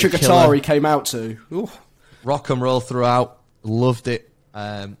 The electric guitar he came out to. Ooh. Rock and roll throughout. Loved it.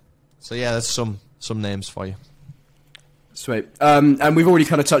 So yeah, there's some names for you. Sweet. And we've already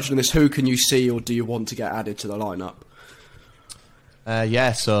kind of touched on this. Who can you see or do you want to get added to the lineup?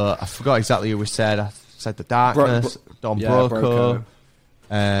 So I forgot exactly who we said. I said The Darkness, Don Broco.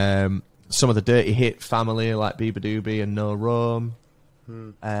 Some of the Dirty Hit family like Bieber Doobie and No Rome.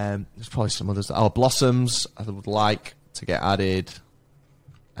 There's probably some others. Blossoms, I would like to get added.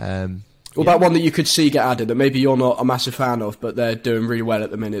 What about one that you could see get added that maybe you're not a massive fan of, but they're doing really well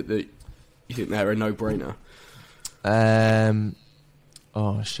at the minute that you think they're a no-brainer?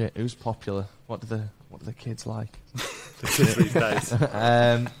 Oh shit, who's popular? What do the kids like? The kids these days.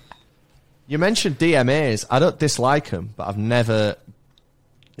 You mentioned DMAs. I don't dislike them, but I've never.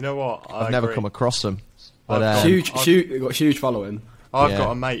 You know what? I've never come across them. But they've got a huge following. I've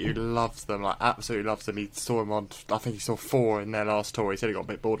got a mate who loves them, like absolutely loves them. He saw them on, I think he saw 4 in their last tour. He said he got a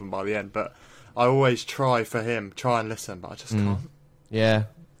bit bored of them by the end, but I always try and listen, but I just can't. Yeah.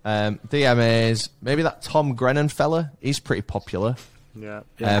 DMAs, maybe that Tom Grennan fella, he's pretty popular. Yeah.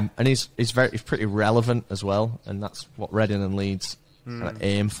 And he's pretty relevant as well, and that's what Reading and Leeds kind of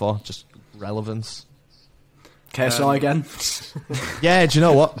aim for, just relevance. KSI again? Yeah, do you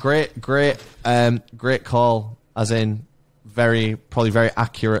know what? Great call, as in probably very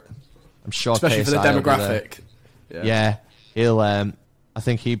accurate. I'm sure, especially KSI for the demographic. Yeah, he'll. I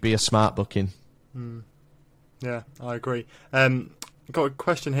think he'd be a smart booking. Yeah, I agree. Got a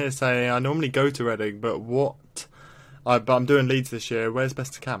question here saying I normally go to Reading, but I'm doing Leeds this year. Where's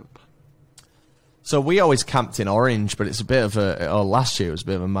best to camp? So we always camped in Orange, but it's a bit of last year it was a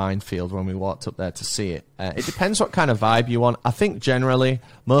bit of a minefield when we walked up there to see it. It depends what kind of vibe you want. I think generally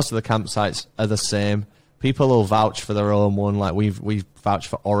most of the campsites are the same. People will vouch for their own one, like we've vouched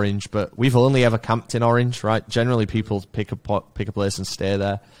for Orange, but we've only ever camped in Orange, right? Generally people pick a place and stay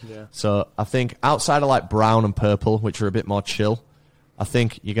there. Yeah. So I think outside of like Brown and Purple, which are a bit more chill, I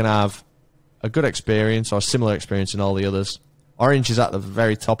think you're going to have a good experience or a similar experience in all the others. Orange is at the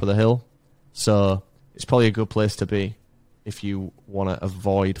very top of the hill. So it's probably a good place to be if you want to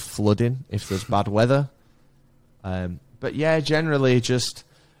avoid flooding if there's bad weather. But yeah, generally just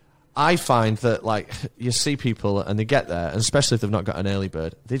I find that like you see people and they get there, and especially if they've not got an early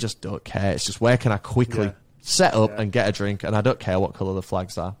bird, they just don't care. It's just where can I quickly set up and get a drink, and I don't care what colour the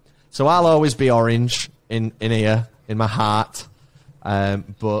flags are. So I'll always be Orange in here, in my heart.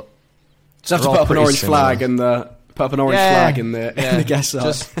 But just have to put up an orange flag and flag in the guest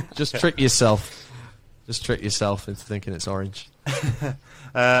side. Just trick yourself. Just trick yourself into thinking it's orange.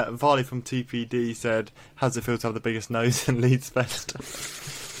 Varley from TPD said, "How does it feel to have the biggest nose in Leeds Fest?"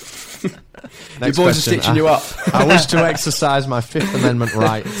 Your boys are stitching you up. I wish to exercise my Fifth Amendment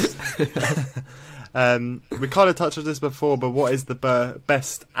rights. We kind of touched on this before, but what is the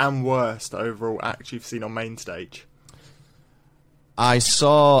best and worst overall act you've seen on main stage? I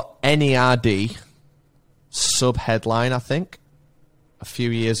saw NERD sub-headline, I think, a few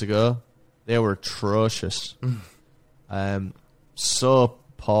years ago. They were atrocious. So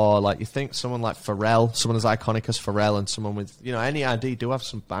poor. Like, you think someone like Pharrell, someone as iconic as Pharrell, and someone with, NERD do have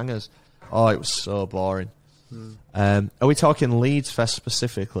some bangers. Oh, it was so boring. Are we talking Leeds Fest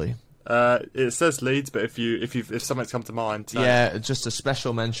specifically? It says Leeds, but if something's come to mind, yeah, just a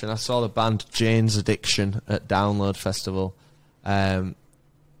special mention. I saw the band Jane's Addiction at Download Festival.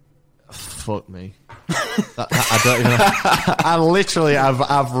 Fuck me. I don't even know.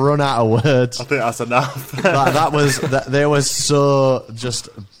 I've run out of words. I think that's enough. They were so just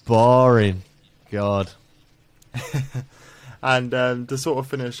boring. God. And to sort of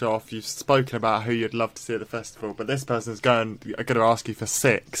finish off, you've spoken about who you'd love to see at the festival, but this person's going to ask you for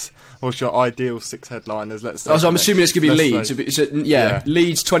 6. What's your ideal 6 headliners? Let's say. So I'm assuming it's going to be Leeds.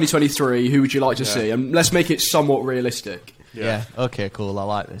 Leeds 2023. Who would you like to see? And let's make it somewhat realistic. Yeah. Okay. Cool. I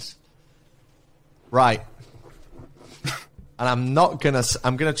like this. Right. And I'm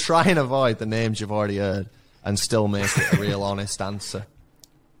gonna try and avoid the names you've already heard and still make it a real honest answer.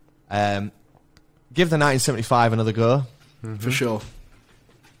 Give the 1975 another go. For sure.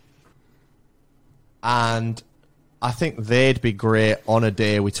 And I think they'd be great on a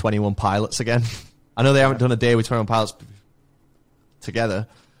day with 21 Pilots again. I know they haven't done a day with 21 Pilots together,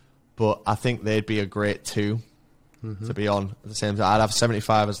 but I think they'd be a great 2 to be on at the same time. I'd have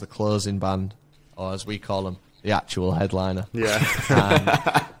 75 as the closing band, or as we call them, the actual headliner.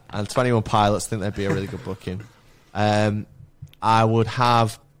 Yeah. And 21 Pilots, I think they'd be a really good booking. I would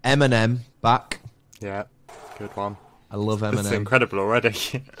have Eminem back. Yeah, good one. I love Eminem. It's incredible already.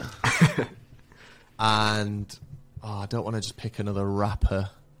 And I don't want to just pick another rapper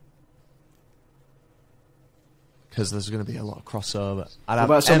because there's going to be a lot of crossover. What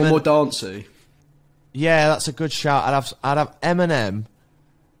about someone more dancey? Yeah, that's a good shout. I'd have Eminem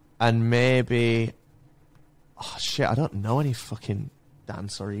and maybe I don't know any fucking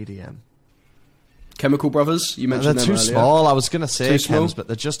dance or EDM. Chemical Brothers, you mentioned they're them too earlier. small. I was going to say Too Chems, small? but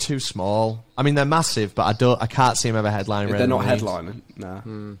they're just too small. I mean, they're massive, but I can't see them ever headlining. They're not headlining. Nah.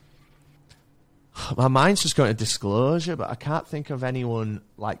 My mind's just going to Disclosure, but I can't think of anyone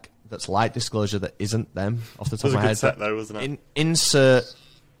that's like Disclosure that isn't them off the top of my head. It was a good set though, wasn't it? Insert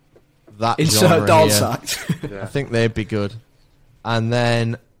genre dance here. act. Yeah. I think they'd be good. And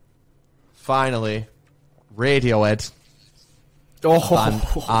then finally, Radiohead. Band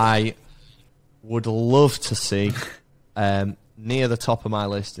I would love to see near the top of my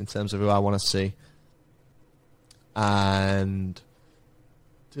list in terms of who I want to see. And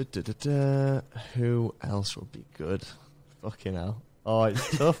who else would be good? Fucking hell. Oh,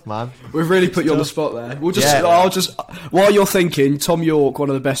 it's tough, man. We've really put you on the spot there. While you're thinking, Tom York, one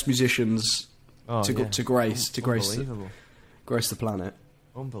of the best musicians to grace the planet.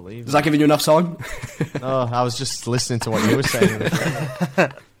 Unbelievable. Is that giving you enough time? No, I was just listening to what you were saying.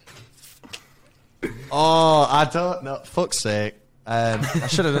 Oh, I don't know. Fuck's sake. I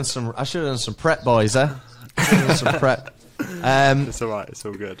should have done some prep, boys. I should have done some prep. It's alright. It's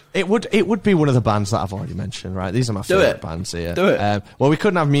all good. It would be one of the bands that I've already mentioned, right? These are my favourite bands here. Do it. Well, we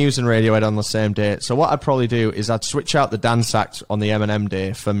couldn't have Muse and Radiohead on the same day, so what I'd probably do is I'd switch out the dance act on the Eminem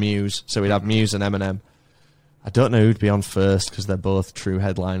day for Muse, so we'd have Muse and Eminem. I don't know who'd be on first because they're both true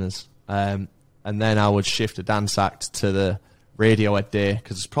headliners. And then I would shift a dance act to the Radiohead day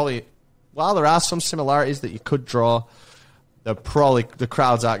because it's probably, while there are some similarities that you could draw, the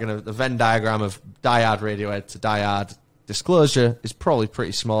crowds aren't going to, the Venn diagram of Die Hard Radiohead to Die Hard Disclosure is probably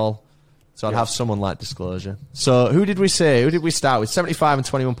pretty small. So I'd have someone like Disclosure. So who did we say? Who did we start with? 75 and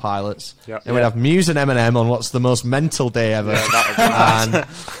 21 Pilots. Yep. Then we'd have Muse and Eminem on what's the most mental day ever.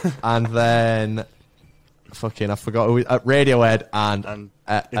 And then fucking, I forgot who Radiohead and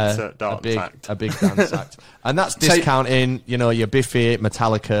insert dance act. A big dance act. And that's discounting, your Biffy,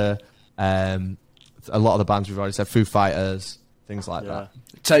 Metallica, a lot of the bands we've already said, Foo Fighters, things like that.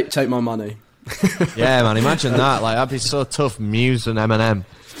 Take my money. Yeah, man, imagine that. That'd be so tough, Muse and Eminem.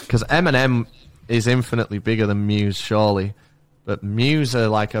 Because Eminem is infinitely bigger than Muse, surely. But Muse are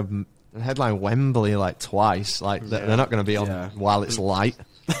like a headline Wembley twice. They're not going to be on while it's light.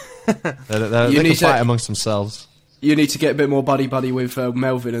 They can fight amongst themselves. You need to get a bit more buddy with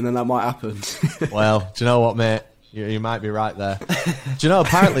Melvin, and then that might happen. Well, do you know what, mate? You might be right there. Do you know,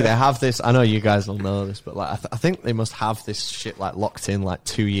 apparently they have this, I know you guys will know this, but I think they must have this shit locked in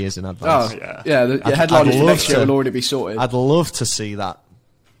 2 years in advance. Oh, yeah. The headliners for next year will already be sorted. I'd love to see that.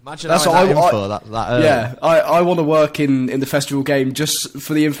 Imagine that's that info that early. Yeah, I want to work in the festival game just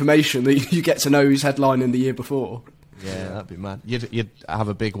for the information that you get to know who's headlining the year before. Yeah, that'd be mad. You'd have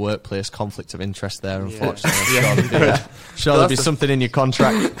a big workplace conflict of interest there, unfortunately. Yeah. Sure, there'd be something in your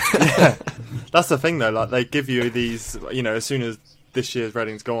contract. Yeah. That's the thing, though. They give you these, as soon as this year's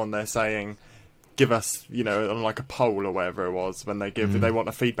Reading's gone, they're saying, give us, on a poll or whatever it was, when they they want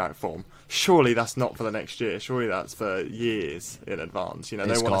a feedback form. Surely that's not for the next year. Surely that's for years in advance. They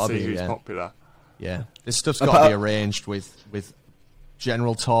want to see who's popular. Yeah, this stuff's got to be arranged with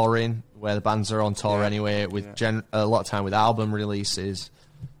general touring, where the bands are on tour anyway, with a lot of time with album releases.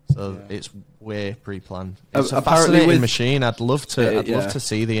 So it's way pre-planned. It's a fascinating machine. I'd love to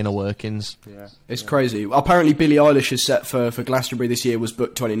see the inner workings. Yeah, it's crazy. Apparently, Billie Eilish's set for Glastonbury this year was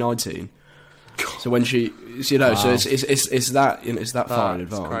booked 2019. So when she, so it's that far in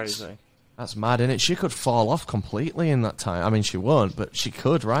advance. Crazy. That's mad, isn't it? She could fall off completely in that time. I mean, she won't, but she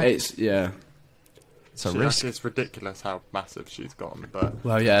could, right? It's a risk. It's ridiculous how massive she's gotten. But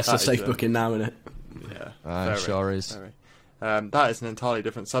it's a safe booking now, isn't it? Yeah, sure is. Very. That is an entirely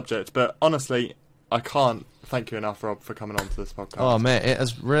different subject, but honestly, I can't thank you enough, Rob, for coming on to this podcast. Oh, mate, it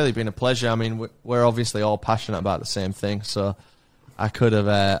has really been a pleasure. I mean, we're obviously all passionate about the same thing, so I could have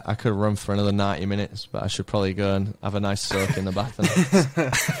run for another 90 minutes, but I should probably go and have a nice soak in the bath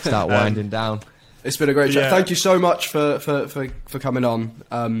and start winding down. It's been a great chat. Thank you so much for coming on.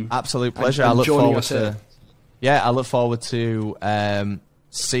 Absolute pleasure. I look forward to. Yeah, I look forward to.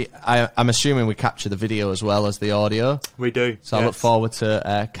 I'm assuming we capture the video as well as the audio. We do. So I look forward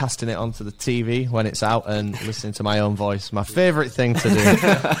to casting it onto the TV when it's out and listening to my own voice. My favourite thing to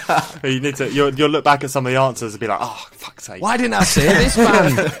do. You need to. You'll look back at some of the answers and be like, "Oh, fuck's sake! Why didn't I say this,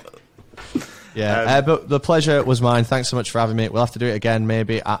 man?" But the pleasure was mine. Thanks so much for having me. We'll have to do it again,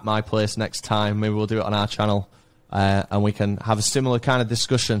 maybe at my place next time. Maybe we'll do it on our channel, and we can have a similar kind of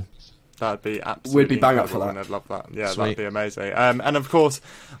discussion. That'd be absolutely. We'd be bang up for that. I'd love that. Yeah, Sweet. That'd be amazing. And of course,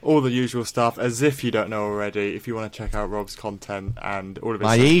 all the usual stuff. As if you don't know already, if you want to check out Rob's content and all of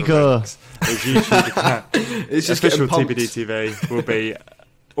his links, his YouTube account, it's just official TPDTV will be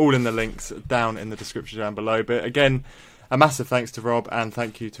all in the links down in the description down below. But again, a massive thanks to Rob and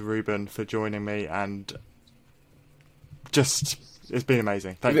thank you to Ruben for joining me and it's been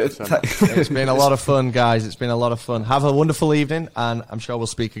amazing. Thank you so much. It's been a lot of fun, guys. It's been a lot of fun. Have a wonderful evening, and I'm sure we'll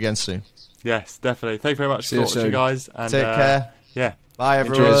speak again soon. Yes, definitely. Thank you very much for watching, guys. And, take care. Yeah. Bye,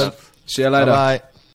 everyone. See you later. Bye.